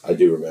 Well, I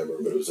do remember,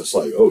 but it was just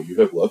like, oh, you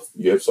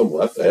have some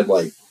left. I had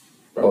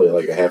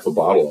probably a half a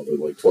bottle of it,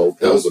 like 12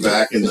 pills. That was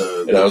back in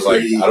the. And I was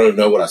like, I don't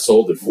know what I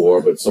sold it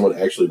for, but someone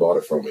actually bought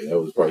it from me. That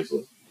was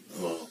priceless.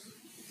 Well,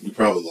 you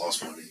probably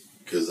lost money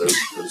because those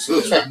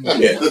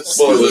Yeah.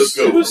 Well,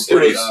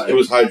 it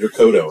was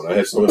hydrocodone. I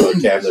have some in my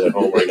cabinet at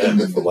home right now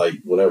for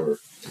whatever.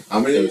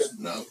 How many?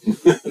 No.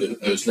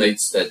 Those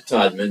nights that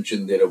Todd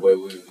mentioned, where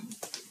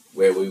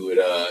we would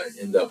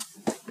end up,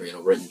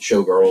 renting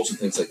showgirls and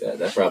things like that.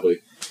 That probably,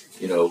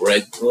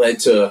 led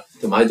to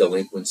my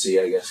delinquency,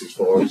 I guess, as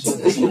far as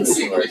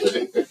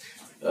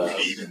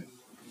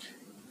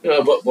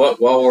but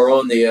while we're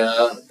on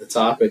the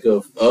topic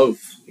of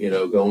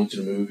going to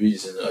the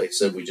movies, and like I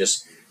said, we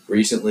just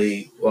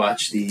recently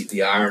watched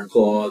the Iron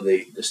Claw,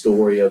 the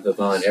story of the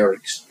Von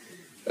Erichs.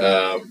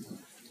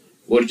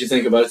 What did you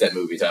think about that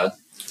movie, Todd?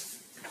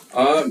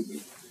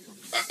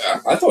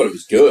 I thought it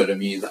was good. I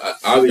mean,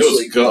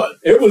 obviously,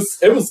 it was good.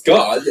 It was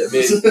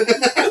good.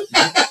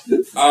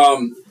 I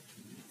mean,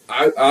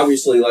 I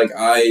obviously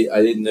I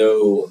didn't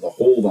know the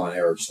whole Von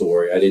Erich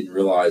story. I didn't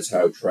realize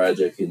how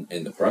tragic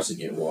and depressing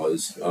it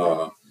was.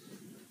 I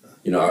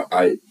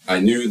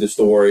knew the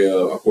story,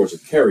 of course,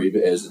 of Kerry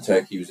as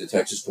he was a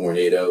Texas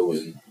tornado,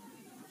 and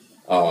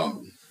I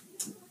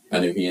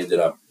knew he ended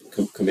up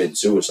committing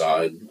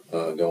suicide. He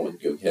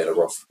had a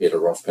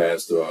rough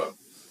past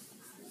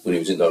when he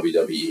was in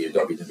WWE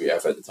or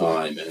WWF at the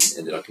time, and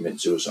ended up committing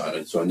suicide.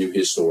 And so I knew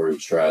his story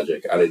was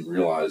tragic. I didn't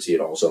realize he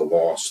had also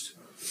lost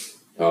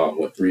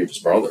three of his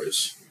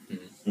brothers.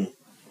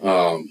 Mm-hmm.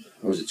 Or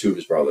was it two of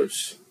his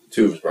brothers?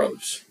 Two of his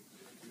brothers.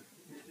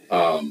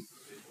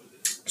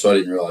 So I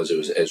didn't realize it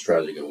was as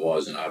tragic as it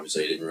was, and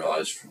obviously I didn't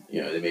realize,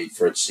 they made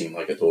Fritz seem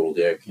like a total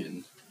dick,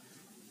 and,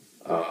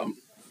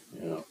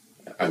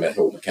 I met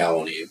Holt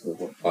McCallany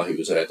while he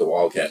was at the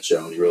Wildcat show,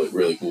 and he's a really,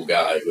 really cool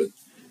guy, but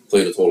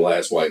played a total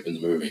asswipe in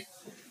the movie.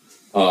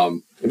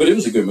 But it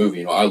was a good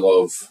movie. I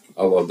love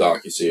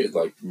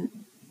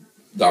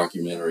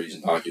documentaries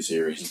and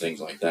docuseries and things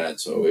like that.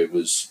 So it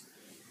was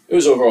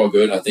overall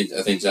good. I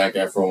think Zac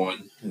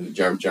Efron and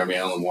Jeremy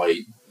Allen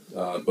White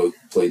both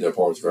played their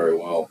parts very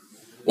well.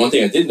 One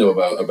thing I did know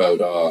about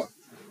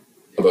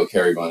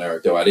Kerry Von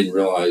Erich, though, I didn't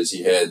realize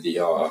he had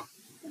to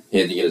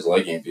get his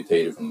leg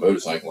amputated from the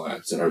motorcycle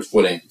accident, or his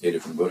foot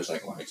amputated from the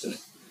motorcycle accident.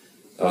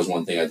 That was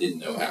one thing I didn't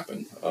know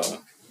happened.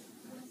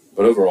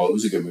 But overall, it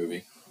was a good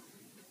movie.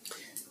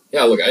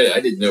 Yeah, look,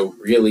 I didn't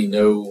really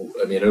know.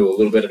 I mean, I know a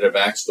little bit of their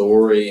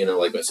backstory.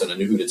 Like I said, I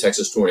knew who the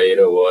Texas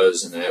Tornado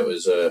was, and that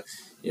was, the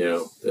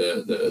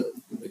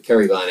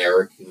Kerry Von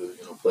Erich,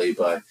 who played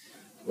by,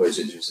 what is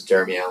it? It was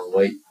Jeremy Allen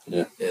White.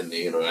 Yeah. And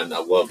and I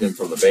love him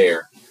from The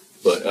Bear,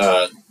 but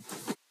I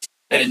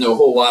didn't know a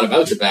whole lot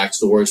about the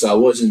backstory, so I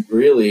wasn't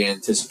really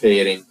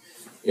anticipating,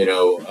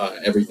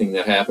 everything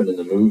that happened in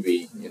the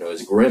movie,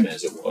 as grim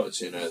as it was.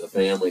 The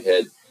family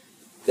had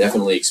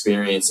definitely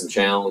experienced some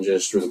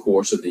challenges through the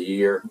course of the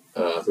year,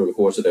 through the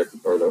course of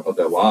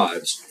their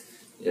lives.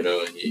 And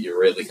you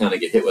really kind of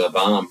get hit with a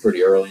bomb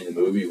pretty early in the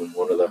movie when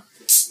one of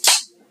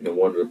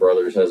the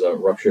brothers has a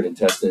ruptured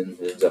intestine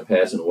and ends up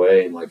passing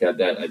away, and like that,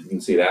 I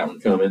didn't see that one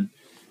coming.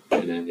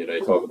 And then they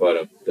talk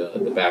about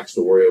the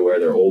backstory where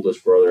their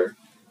oldest brother,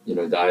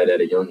 died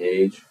at a young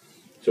age.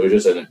 So it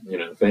was just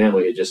the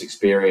family had just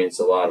experienced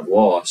a lot of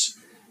loss.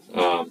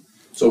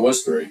 So it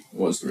was three.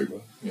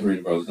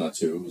 Three brothers, not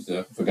two.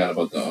 I forgot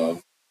about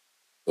the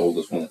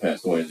oldest one that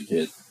passed away as a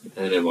kid.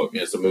 And then, look,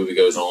 as the movie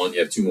goes on, you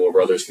have two more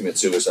brothers commit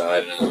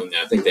suicide, and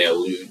I think they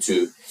allude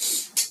to,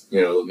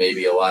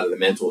 maybe a lot of the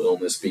mental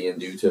illness being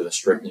due to the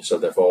strictness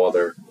of their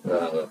father,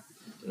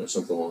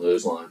 something along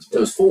those lines. But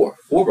it was four.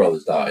 Four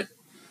brothers died.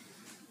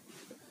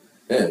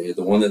 Yeah, you had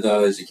the one that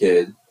died as a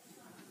kid,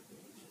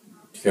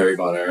 Kerry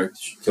Von Erich,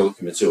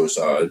 commit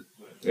suicide.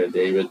 You got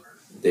David.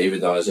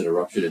 David dies in a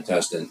ruptured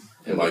intestine,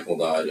 and Michael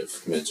died of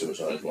committed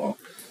suicide as well.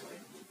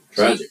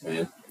 Tragic,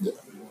 man.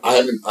 I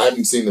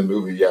haven't seen the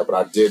movie yet, but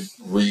I did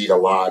read a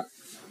lot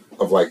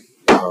of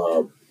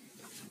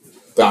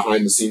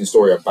behind the scenes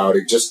story about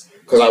it. Just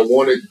because I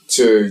wanted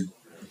to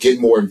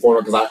get more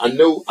informed because I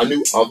knew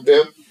of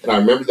them and I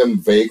remember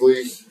them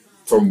vaguely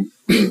from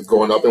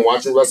growing up and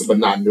watching wrestling, but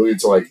not knowing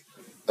to like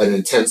an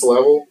intense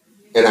level.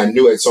 And I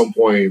knew at some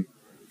point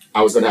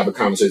I was going to have a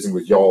conversation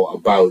with y'all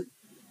about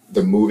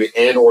the movie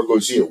and or go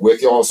see it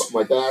with y'all, something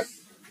like that.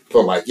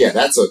 But like, yeah,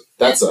 that's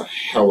a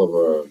hell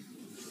of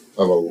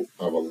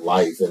a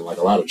life and like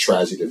a lot of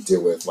tragedy to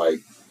deal with, like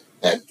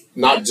at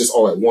not just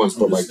all at once,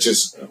 but like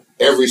just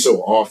every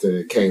so often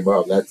it came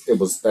up.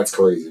 That's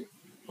crazy.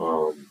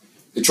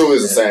 It truly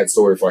is a sad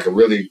story for like a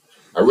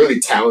really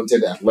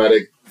talented,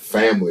 athletic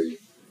family.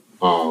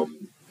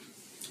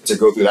 To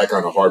go through that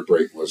kind of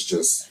heartbreak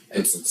it's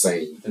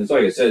insane. And it's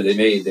like I said, they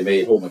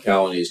made Holt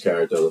McCallany's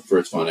character, the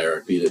Fritz von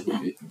Erich, be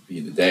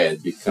the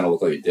dad, kind of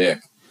look like a dick.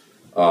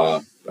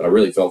 But I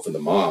really felt for the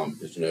mom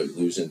because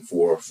losing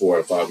four out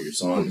of 5 of your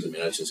sons. I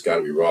mean, that's just got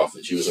to be rough.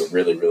 And she was a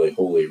really, really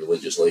holy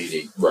religious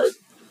lady, right?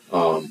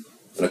 And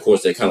of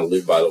course, they kind of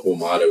lived by the whole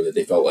motto that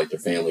they felt like their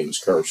family was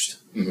cursed.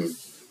 Mm-hmm.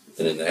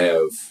 And then to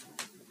have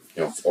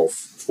all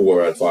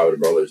 4 out of 5 of the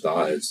brothers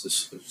die, it's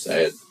just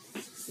sad.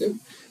 Yeah.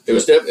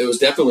 It's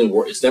definitely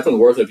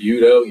worth a view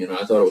though.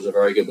 I thought it was a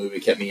very good movie.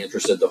 It kept me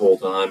interested the whole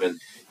time, and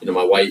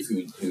my wife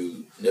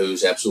who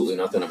knows absolutely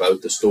nothing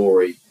about the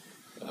story,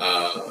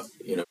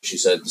 she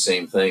said the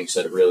same thing.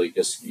 Said it really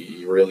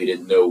you really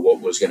didn't know what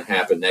was going to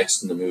happen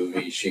next in the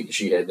movie.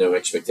 She had no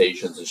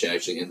expectations, and she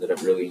actually ended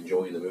up really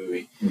enjoying the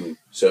movie. Mm-hmm.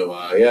 So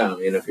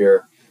if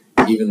you're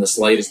even the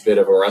slightest bit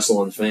of a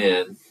wrestling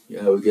fan,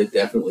 we could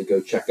definitely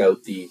go check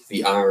out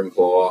the Iron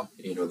Claw,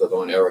 the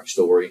Von Erich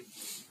story.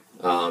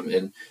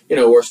 And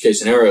worst case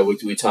scenario,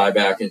 we tie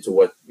back into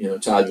what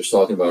Todd was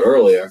talking about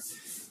earlier.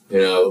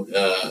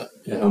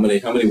 How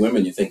many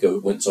women you think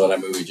went and saw that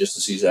movie just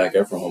to see Zac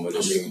Efron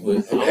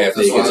with half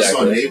That's why I naked saw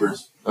Zac?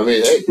 Neighbors. I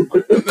mean, hey,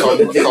 a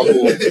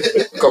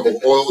couple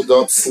oiled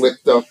up,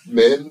 slicked up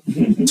men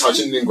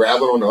touching and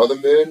grabbing on other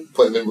men,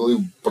 putting them in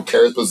really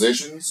precarious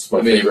positions.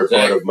 My favorite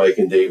part of Mike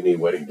and Dave Need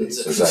Wedding Dates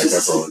is Zac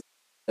Efron.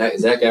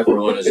 Zac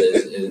Efron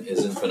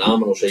is in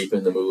phenomenal shape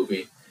in the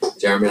movie.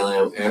 Jeremy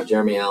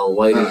Allen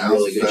White is in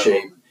really good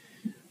shape.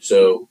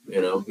 So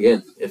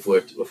again, if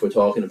we're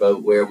talking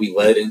about where we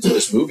led into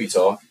this movie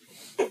talk,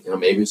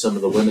 maybe some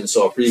of the women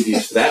saw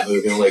previews for that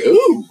movie and were like,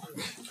 ooh.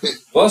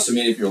 Plus, I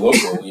mean, if you're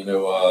local,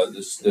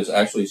 there's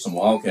actually some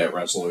Wildcat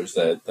wrestlers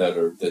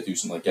that do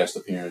some like guest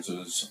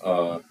appearances.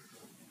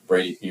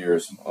 Brady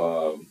Pierce,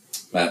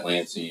 Matt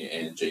Lancey,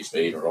 and Jay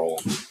Spade are all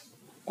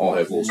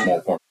have little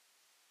small parts.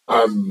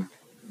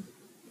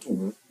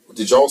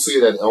 Did y'all see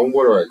it at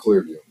Elmwood or at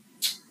Clearview?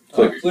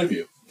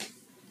 Clearview.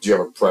 Do you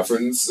have a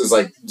preference? Is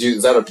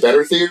that a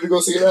better theater to go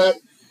see it at?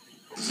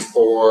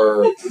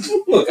 Or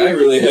look, I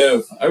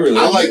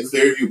like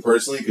Clearview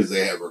personally because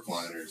they have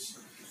recliners.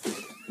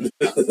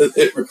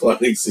 They have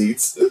reclining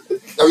seats.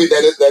 I mean,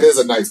 that is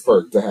a nice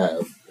perk to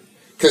have.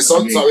 Because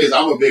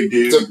I'm a big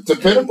dude.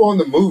 Depending upon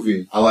the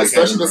movie, I like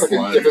especially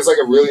if it's like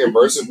a really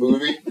immersive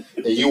movie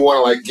and you want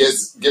to like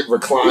get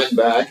reclined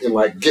back and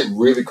like get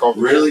really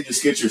comfortable. Really,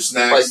 just get your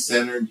snacks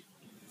centered.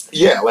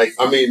 Yeah, like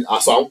I mean, I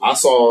saw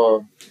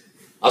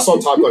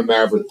Top Gun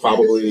Maverick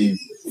probably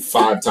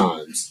 5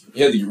 times.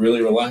 Yeah, you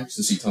really relaxed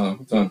to see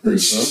Tom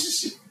Cruise, huh?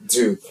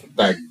 Dude,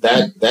 like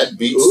that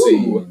beach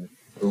scene.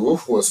 It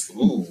was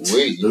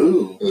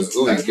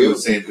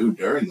saying ooh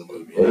during the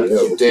movie.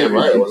 Oh, damn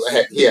right.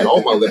 He had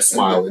all my lips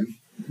smiling.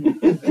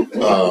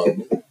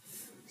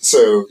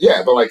 So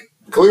yeah, but like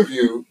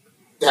Clearview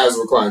has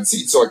reclined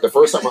seats. So like the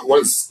first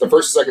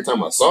and second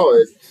time I saw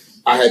it,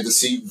 I had the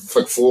seat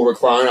like full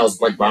recline. I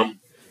was like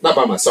not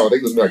by myself. I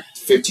think there was like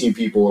 15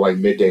 people like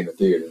midday in the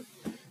theater.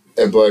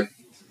 But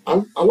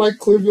I like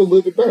Clearview a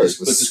little bit better.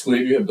 But does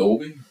Clearview have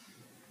Dolby?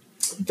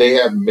 They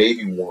have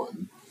maybe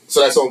one. So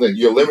that's the only thing.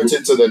 You're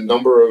limited to the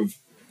number of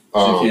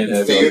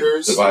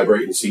theaters. The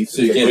vibrating seats.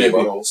 So you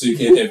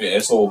can't have your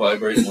asshole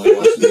vibrating while you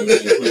watch the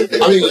movie.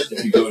 I mean,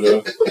 if you go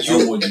to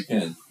Elmwood, you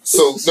can.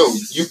 So no,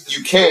 you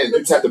can.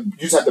 You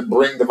just have to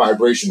bring the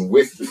vibration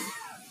with you.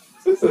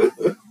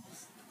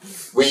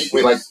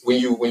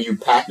 When you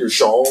pack your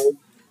shawl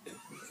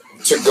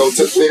to go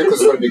to the theater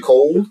because it's going to be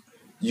cold,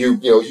 you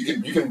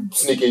can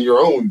sneak in your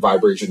own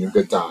vibration in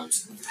good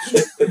times. Do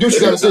what you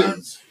got to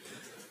do.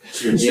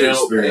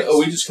 Are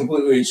we just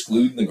completely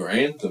excluding the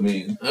Grand? I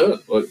mean,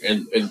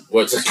 and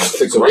what's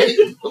the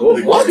Grand?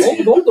 What?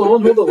 Hold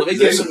on.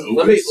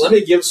 Let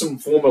me give some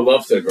form of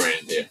love to the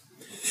Grand here.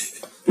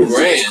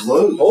 Grand.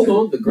 Hold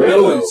on, the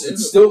Grand. No,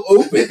 it's still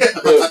open.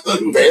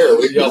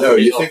 Barely. No,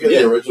 you think of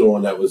the original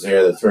one that was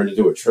there that turned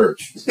into a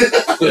church.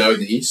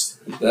 The East.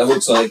 That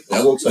looks like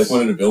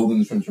one of the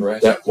buildings from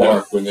Jurassic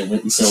Park when they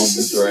went and filmed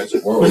in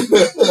Jurassic World.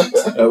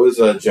 That was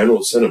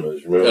General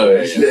Cinemas. Remember?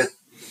 Oh yeah.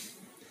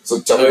 So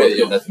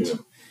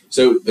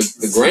So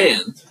the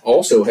Grand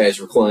also has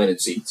reclining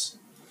seats.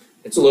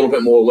 It's a little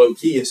bit more low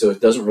key, so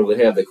it doesn't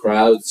really have the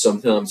crowds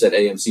sometimes that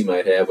AMC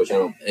might have, which I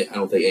don't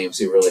think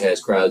AMC really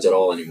has crowds at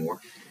all anymore.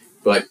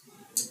 But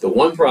the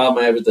one problem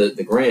I have with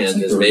the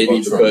Grand is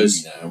maybe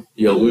because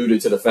you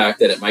alluded to the fact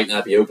that it might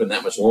not be open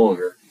that much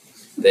longer.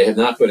 They have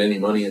not put any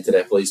money into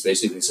that place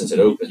basically since it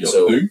opened. You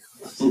So think?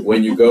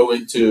 when you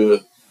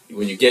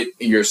get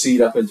your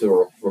seat up into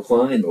a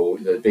recline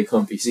mode, the big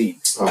comfy seat,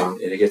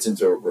 and it gets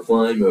into a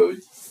recline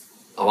mode,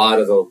 a lot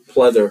of the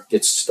pleather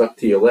gets stuck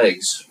to your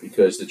legs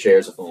because the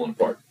chairs are falling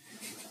apart.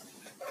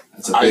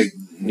 That's a big.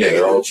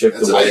 They're all chipped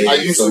That's a away. big- I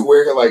usually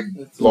wear like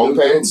long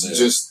good pants build,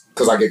 just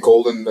because I get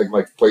cold in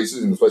like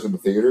places, and especially in the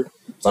theater.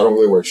 So I don't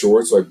really wear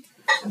shorts. Like,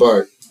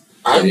 but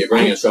Do you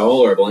bring a shawl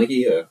or a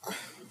blankie? Or?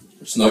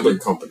 I Snuggle. bring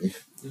company.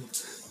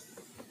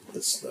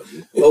 That's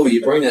snuggy. Oh,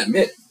 you bring that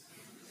mitt.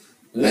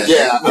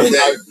 Yeah, I bring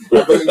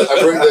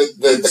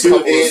the Two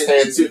couples hands-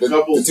 hands, two the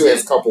couples two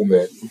hands couple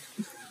man.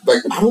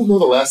 Like I don't know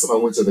the last time I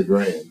went to the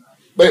Grand.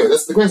 But anyway,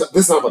 this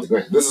is not about the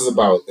Grand. This is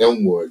about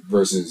Elmwood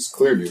versus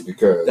Clearview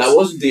because That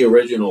wasn't the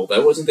original.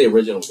 That wasn't the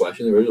original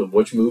question. The original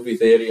which movie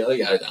theater you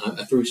like?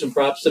 I threw some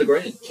props to the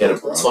Grand.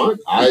 that's fine.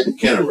 I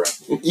Canberra.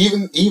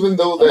 even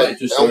though I that might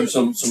just throw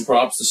some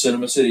props to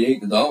Cinema City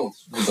 8, the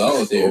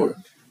dollar theater.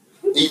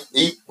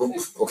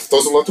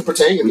 those who love to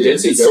pretend. We did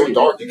see It's so Dirty.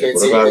 dark you can't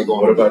What see about anything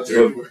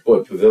going on.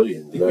 what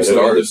Pavilion? We United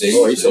saw Artists. Davis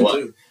Oh, he's still too.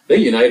 up. I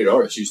think United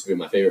Artists used to be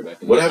my favorite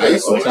back in the What day.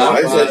 happened? Top Why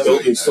is that five-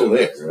 building still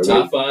there? I mean,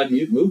 Top 5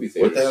 movie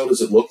theaters. what the hell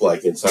does it look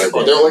like inside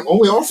Oh, there? they're like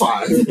only all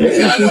five.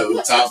 Yeah, I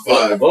know. Top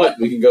 5. But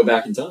we can go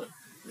back in time.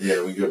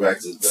 Yeah, we go back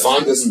to the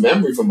Fondest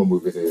memory from a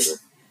movie theater.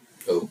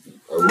 Oh.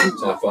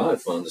 Top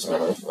 5 fondest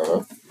memory.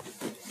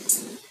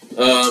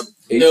 Uh-huh.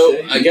 No,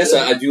 I guess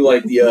I do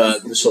like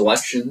the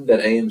selection that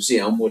AMC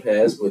Elmwood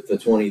has with the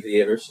 20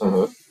 theaters.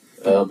 Uh-huh.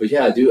 But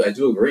yeah, I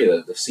do agree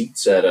that the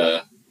seats at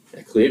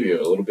Clearview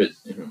are a little bit,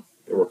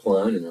 they're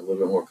reclined and they're a little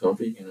bit more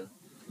comfy.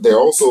 They're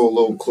also a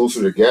little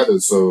closer together,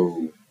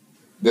 so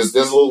there's a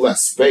little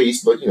less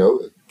space, but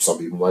some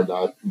people might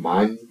not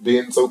mind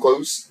being so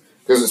close.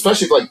 Because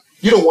especially if,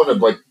 you don't want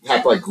to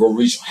have to go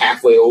reach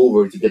halfway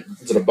over to get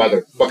to the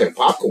bucket of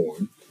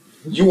popcorn.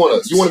 You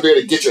want to be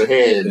able to get your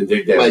hand And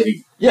dig that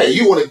deep. yeah,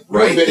 you want to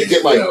Right. be able to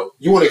get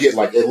you want to get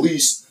at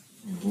least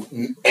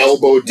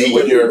elbow deep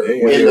When you're-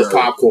 in when the you're-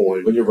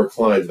 popcorn. When you're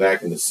reclined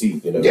back in the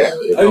seat, Yeah.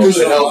 it I helps,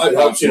 usually it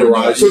helps you to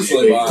rise.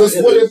 Because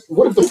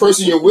what if the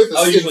person you're with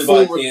I'll is usually in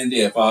buy full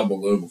candy at Five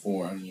Below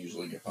before I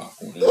usually get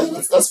popcorn.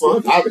 That's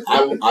fine.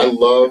 I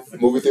love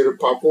movie theater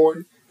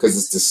popcorn because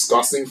it's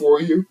disgusting for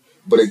you,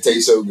 but it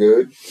tastes so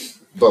good.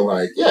 But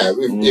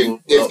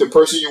if the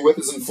person you're with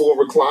is in full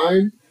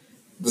recline,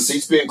 the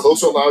seats being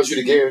closer allows you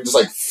to get in, just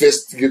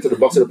fist to get to the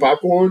bucket of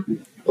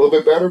popcorn a little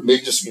bit better.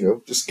 Maybe just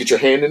get your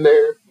hand in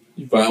there,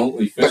 You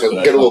violently get fist a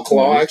little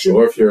claw action.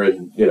 Or if you're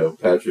in,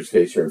 Patrick's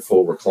case, you're in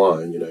full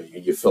recline,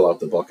 you fill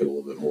out the bucket a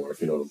little bit more, if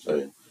you know what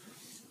I'm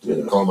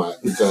saying. Call my.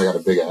 You think I got a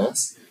big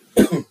ass?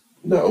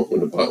 No, when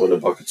the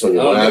bucket's on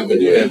your Oh, lap, yeah,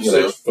 and you yeah, have yeah.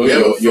 sex,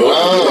 Yeah,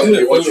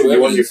 you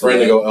want your friend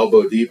to yeah. go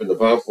elbow deep in the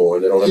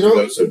popcorn. They don't have to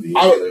go so deep.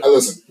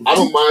 Listen, I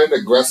don't mind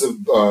aggressive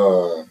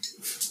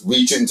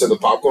reach into the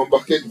popcorn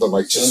bucket, but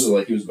Sounded just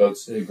like he was about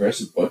to say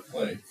aggressive butt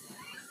play.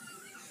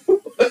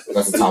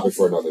 that's a topic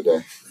for another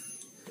day.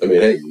 I mean,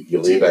 hey, you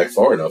lean back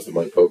far enough, it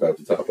might poke out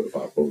the top of the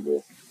popcorn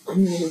bowl. I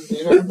mean,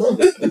 you never know.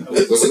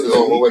 There's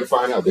only one way to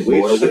find out. Big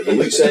boy.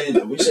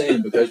 Are we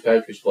saying because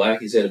Patrick's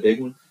black, he's had a big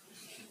one?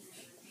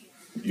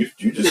 You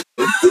just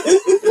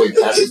Wait,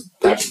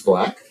 Patrick's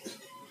black?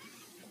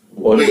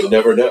 one would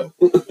never know.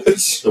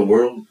 the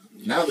world.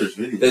 Now there's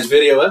video. There's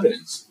video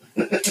evidence.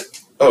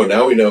 Oh,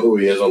 now we know who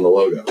he is on the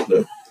logo.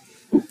 No.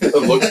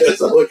 look at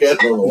it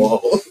on the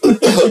wall.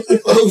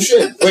 Oh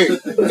shit! Wait,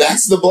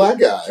 that's the black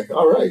guy.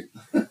 All right.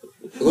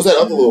 Who's that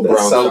other little That's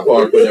brown South fella?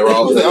 Park when they're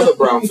all Who's the other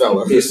brown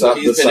fella? He's the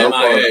been South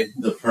Park. MIA.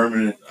 The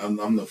permanent. I'm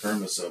the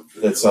perma sub.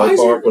 That South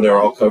Park when they're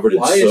all covered in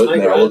Why is soot Mike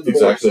and they all look riding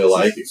exactly horses?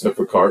 alike except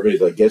for Cartman.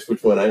 He's like, guess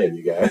which one I am,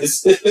 you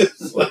guys.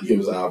 It's like it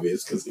was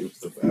obvious because he was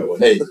the fat one.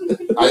 Hey,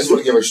 I just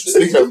want to give a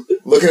speaking of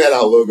looking at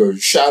our logo.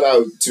 Shout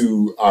out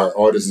to our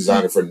artist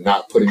designer for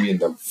not putting me in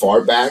the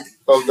far back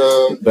of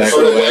the Back of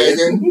the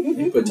wagon.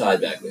 You put Ty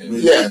back there.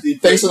 Yeah,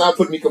 thanks for not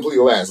putting me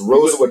completely last.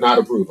 Rosa would not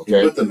approve. You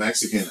Okay, put the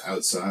Mexican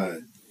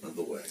outside of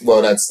the way.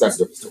 well that's a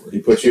different story. He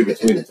put you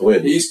between the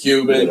twins. He's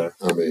Cuban. You know,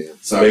 I mean,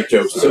 Sorry. make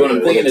jokes. So what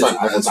I'm thinking is,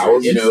 That's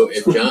ours.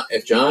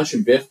 if Josh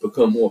and Biff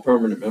become more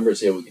permanent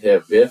members here, we could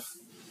have Biff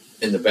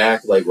in the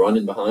back,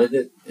 running behind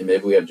it, and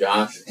maybe we have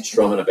Josh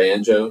strumming a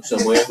banjo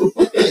somewhere,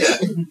 Yeah.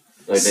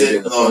 maybe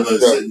in the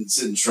front,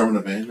 Sitting strumming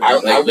a band. I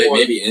want-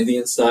 maybe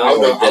Indian I style,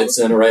 know, or dead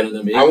center right on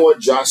the meat. I want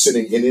Josh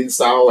sitting Indian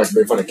style, in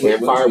front of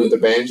campfire with the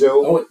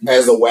banjo,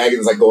 as the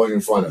wagon's going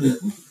in front of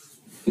him.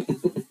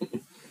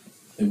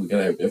 I think we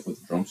gotta have Biff with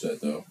the drum set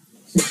though.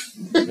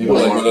 Maybe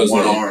One one of those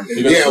arm.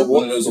 little- maybe Yeah,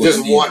 one of those little just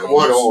Indian one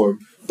drums. arm,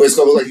 but it's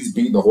gonna look like he's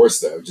beating the horse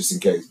though, just in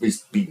case.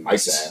 He's beating my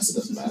ass. It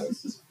doesn't matter.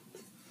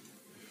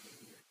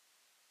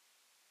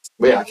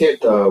 But yeah, I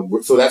can't.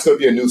 So that's gonna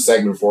be a new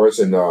segment for us,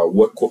 and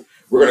we're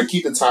gonna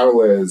keep the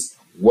title as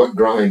 "What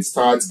Grinds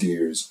Todd's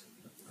Gears,"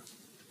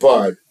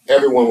 but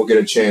everyone will get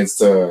a chance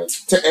to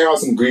air out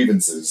some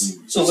grievances.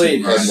 So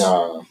ladies,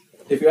 And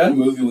if you're at a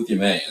movie with your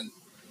man,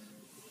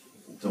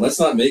 let's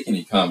not make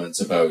any comments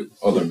about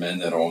other men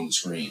that are on the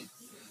screen.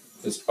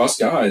 Because us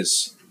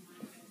guys,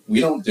 we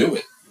don't do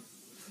it.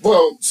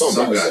 Well, Some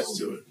guys guys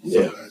do it.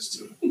 Yeah. Some guys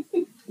do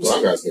it.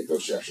 Some guys make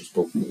those gestures,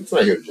 but it's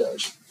not here to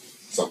judge.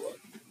 Somebody.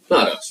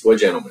 Not us. We're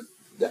gentlemen.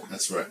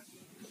 That's right.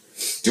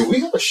 Do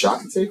we have a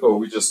shot to take, or are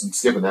we just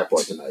skipping that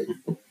part tonight?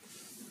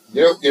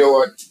 You know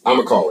what? I'm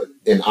gonna call it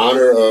in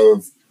honor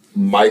of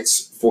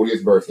Mike's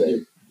 40th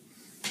birthday,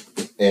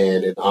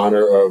 and in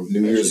honor of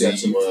New Year's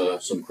Actually Eve.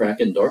 got some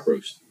Kraken dark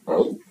roast.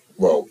 Oh,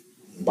 well,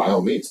 by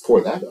all means,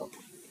 pour that up.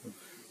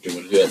 Do you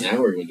want to do that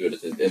now, or do you want to do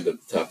it at the end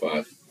of the top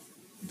 5?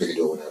 We can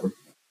do it whenever.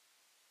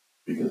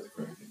 Speaking of the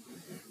Kraken.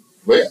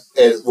 But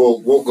yeah, and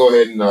we'll go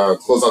ahead and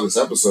close out this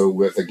episode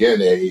with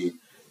again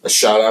a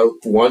shout out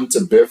one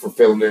to Biff for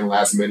filling in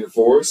last minute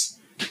for us.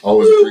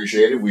 Always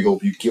appreciated. We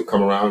hope you keep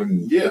coming around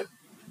and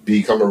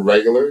become a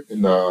regular.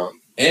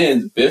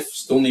 And Biff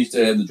still needs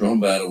to have the drum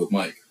battle with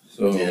Mike.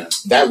 So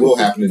that will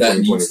happen in that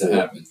 2024. needs to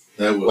happen.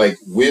 That will. Like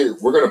we're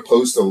gonna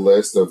post a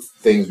list of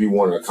things we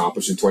want to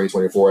accomplish in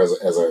 2024 as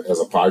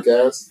a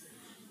podcast.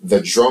 The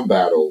drum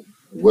battle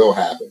will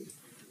happen,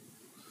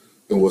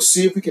 and we'll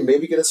see if we can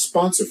maybe get a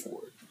sponsor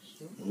for it.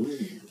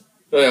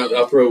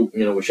 I'll throw,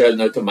 we're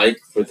shouting out to Mike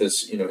with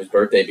his, his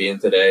birthday being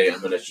today.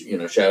 I'm going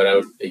to, shout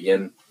out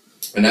again.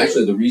 And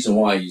actually, the reason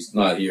why he's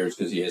not here is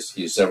because he has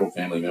several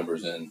family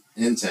members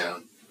in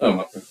town.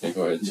 Oh, okay,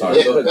 go ahead.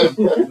 Sorry. Go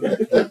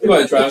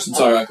ahead, Travis. I'm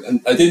sorry.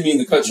 I didn't mean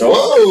to cut you off.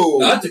 Whoa!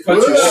 Not to cut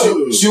you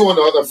off. Shoe on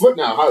the other foot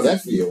now. How does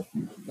that feel?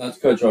 Not to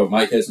cut you off.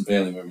 Mike has some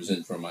family members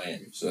in from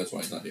Miami, so that's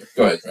why he's not here.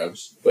 Go ahead,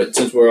 Travis. But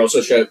since we're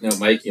also shouting out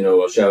Mike,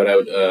 I'll shout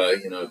out,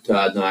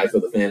 Todd and I for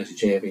the fantasy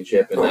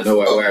championship, and I know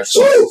where our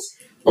starts.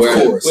 Of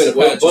course. Way to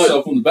pat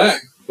yourself on the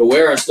back. But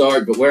where I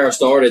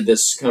started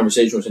this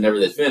conversation, which I never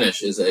did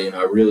finish, is that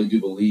I really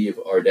do believe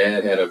our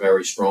dad had a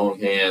very strong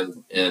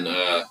hand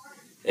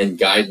in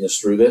guiding us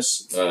through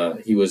this.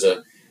 He was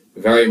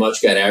very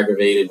much got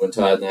aggravated when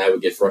Todd and I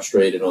would get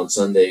frustrated on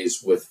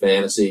Sundays with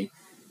fantasy.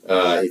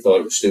 He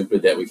thought it was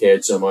stupid that we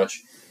cared so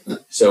much.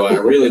 So I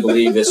really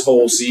believe this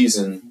whole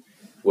season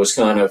was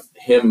kind of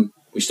him.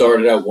 We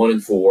started out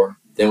 1-4,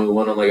 then we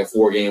went on like a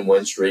 4-game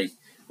win streak.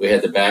 We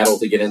had the battle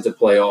to get into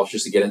playoffs,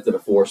 just to get into the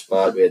 4th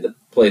spot. We had to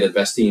play the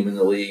best team in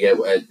the league in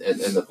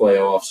the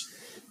playoffs,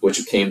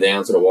 which came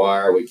down to the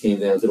wire. We came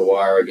down to the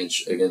wire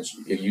against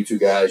you two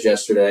guys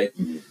yesterday.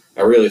 Mm-hmm.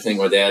 I really think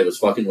my dad was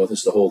fucking with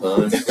us the whole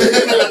time.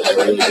 I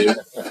really do.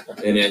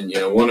 And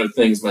then, one of the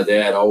things my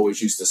dad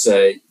always used to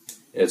say,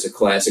 and it's a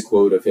classic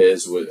quote of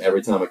his,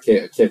 every time a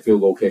field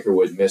goal kicker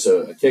would miss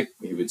a kick,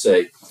 he would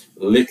say,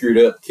 "Liquored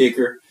up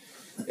kicker."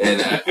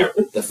 And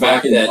the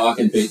fact that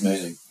Peyton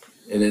Manning.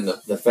 And then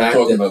the fact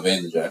Talking that about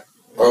Van de Jack.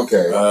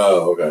 Okay.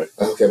 Oh, okay.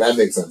 Okay, that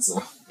makes sense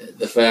now.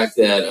 the fact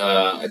that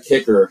a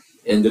kicker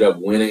ended up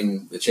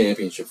winning the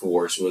championship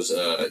for us was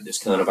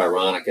just kind of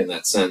ironic in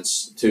that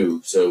sense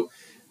too. So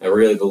I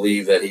really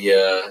believe that he,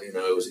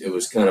 it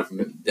was kind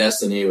of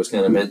destiny. It was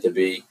kind of meant to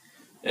be,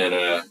 and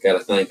got to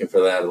thank him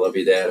for that. I love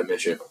you, Dad. I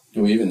miss you.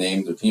 We even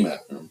named the team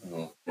after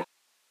him.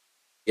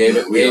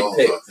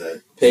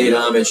 Paid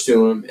homage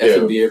to him.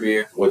 Effing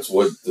beer.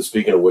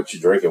 Speaking of what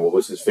you're drinking, what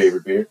was his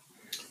favorite beer?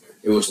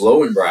 It was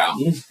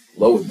Lowenbrow.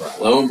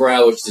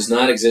 Lowenbrow, which does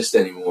not exist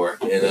anymore.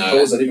 And how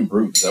was that even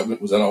brewed?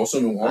 Was that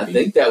also Milwaukee? I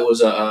think that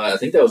was an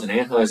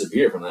Anheuser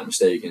beer, if I'm not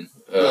mistaken.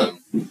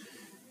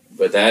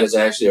 But that is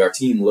actually our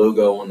team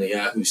logo on the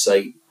Yahoo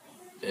site,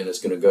 and it's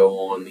going to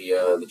go on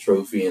the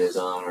trophy in his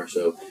honor.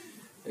 So,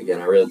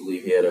 again, I really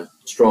believe he had a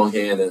strong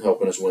hand in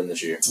helping us win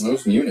this year. It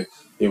was Munich.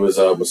 He was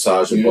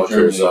massaging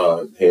Butler's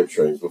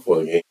hamstrings before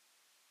the game.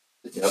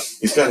 Yep.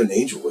 He's got an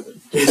angel with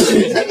him.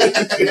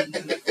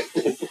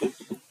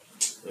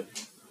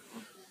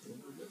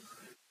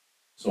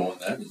 So on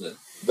that, is it?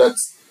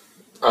 That's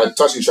a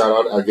touching shout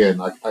out. Again,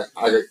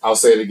 I'll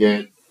say it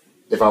again.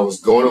 If I was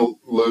going to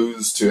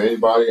lose to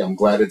anybody, I'm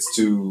glad it's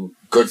to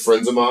good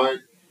friends of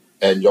mine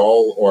and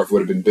y'all, or if it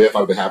would have been Biff,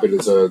 I'd be happy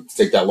to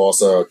take that loss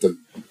to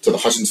the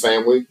Hutchins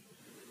family.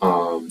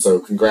 So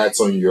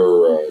congrats on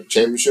your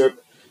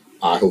championship.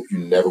 I hope you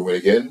never win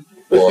again.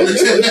 Or at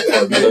least,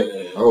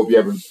 I hope you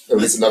have at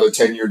least another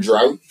 10-year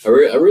drought. I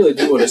really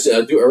do want to say.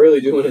 I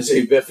really do want to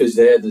see Biff, his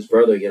dad, and his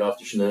brother get off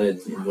the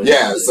Schneid.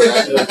 Yeah, so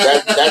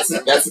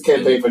that's the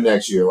campaign for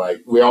next year.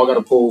 Like we all got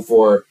to pull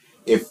for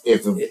if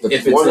it's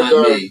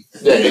not me.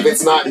 Yeah, if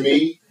it's not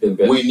me,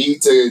 we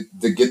need to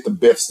get the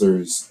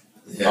Biffsters.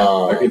 Yeah,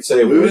 I could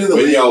say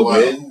when y'all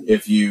win,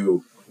 if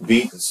you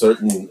beat a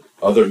certain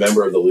other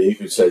member of the league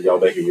who said y'all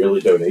make a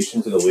yearly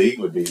donation to the league,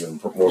 would be even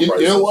more priceless.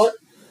 You know what?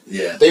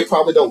 Yeah, they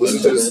probably don't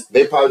listen to this.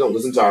 They probably don't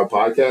listen to our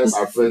podcast.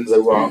 Our friends that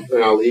are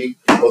in our league,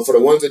 but for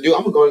the ones that do,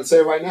 I'm gonna go ahead and say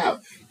it right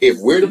now. If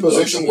we're in a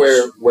position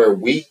where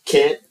we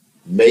can't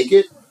make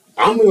it,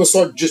 I'm gonna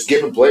start just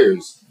giving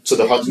players to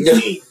the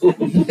Hutchins team.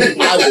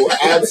 I will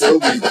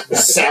absolutely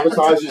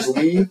sabotage this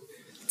league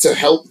to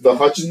help the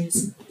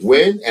Hutchins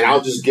win, and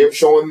I'll just give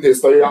Sean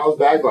his $30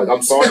 back. Like,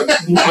 I'm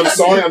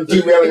sorry, I'm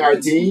derailing our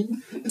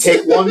team.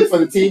 Take one for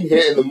the team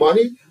here in the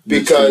money.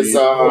 because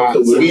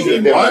we need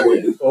them to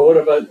win. Well, what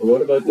about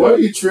Why are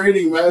the you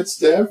trading Matt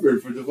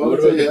Stafford for what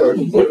about the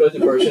person? Devontae? What about the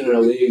person in a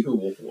league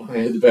who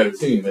had the better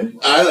team, man?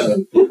 I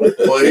don't know.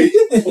 Well,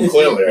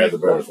 Clearly, I had the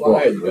better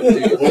Why had squad. the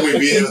better team? when we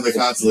beat him in the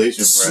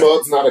consolation bracket.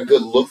 Smug's not a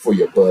good look for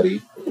you,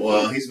 buddy.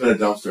 Well, he's been a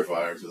dumpster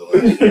fire for the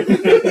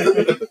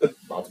last.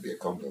 About to be a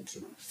cum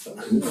dumpster.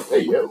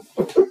 Hey, yo.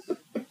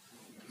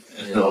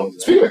 No,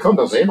 Speaking of cum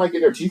dumpsters, anybody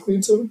getting their teeth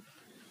cleaned soon?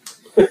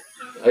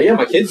 Yeah,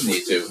 my kids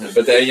need to,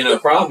 but the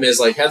problem is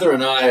like Heather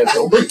and I.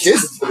 Don't bring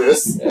kids into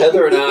this.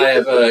 Heather and I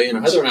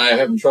are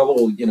having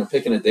trouble,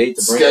 picking a date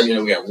to bring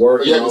them. We got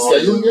work. Are you and having all.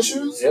 scheduling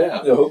issues?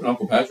 Yeah. Yeah, hoping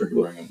Uncle Patrick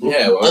can bring him.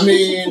 Yeah. Well, I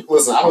mean,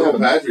 listen, I don't Uncle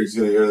have Patrick's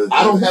gonna go to the.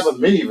 I don't have a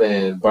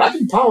minivan, but I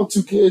can pound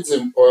 2 kids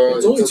and.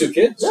 it's only 2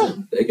 kids. Yeah.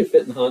 They could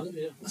fit in the Honda.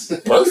 Yeah.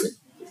 Perfect.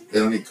 They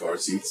don't need car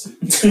seats.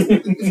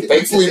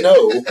 Thankfully,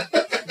 no.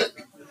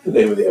 The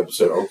name of the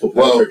episode: Uncle Patrick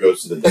Well-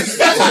 goes to the dentist.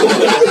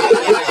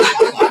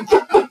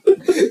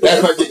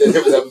 That might be the name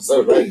of the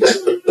episode, right?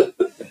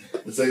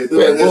 It's like it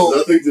has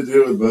nothing to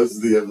do with most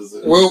of the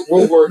episodes.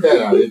 We'll work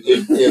that out.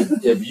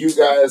 If you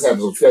guys have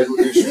some schedule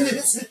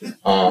issues,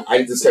 I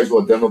need to schedule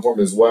a demo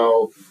appointment as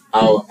well.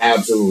 I'll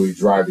absolutely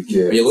drive the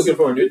kids. Are you looking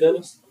for a new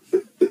dentist?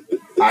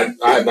 I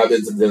have not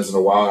been to the dentist in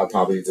a while. I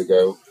probably need to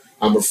go.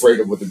 I'm afraid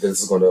of what the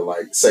dentist is going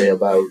to say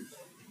about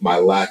my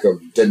lack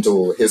of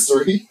dental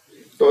history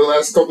over the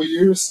last couple of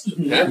years.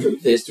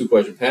 Patrick, there's 2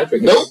 questions.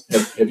 Patrick, Nope.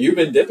 have you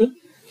been dipping?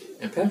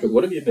 And Patrick,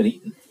 what have you been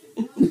eating?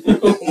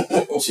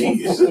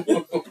 Jeez.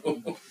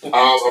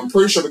 I'm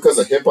pretty sure because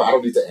of HIPAA, I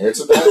don't need to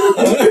answer that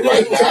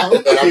right now.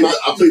 And I'm not.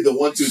 I'll plead the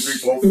 1, 2, 3,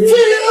 4.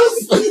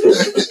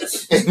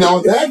 And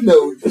on that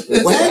note,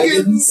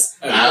 wagons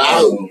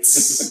out.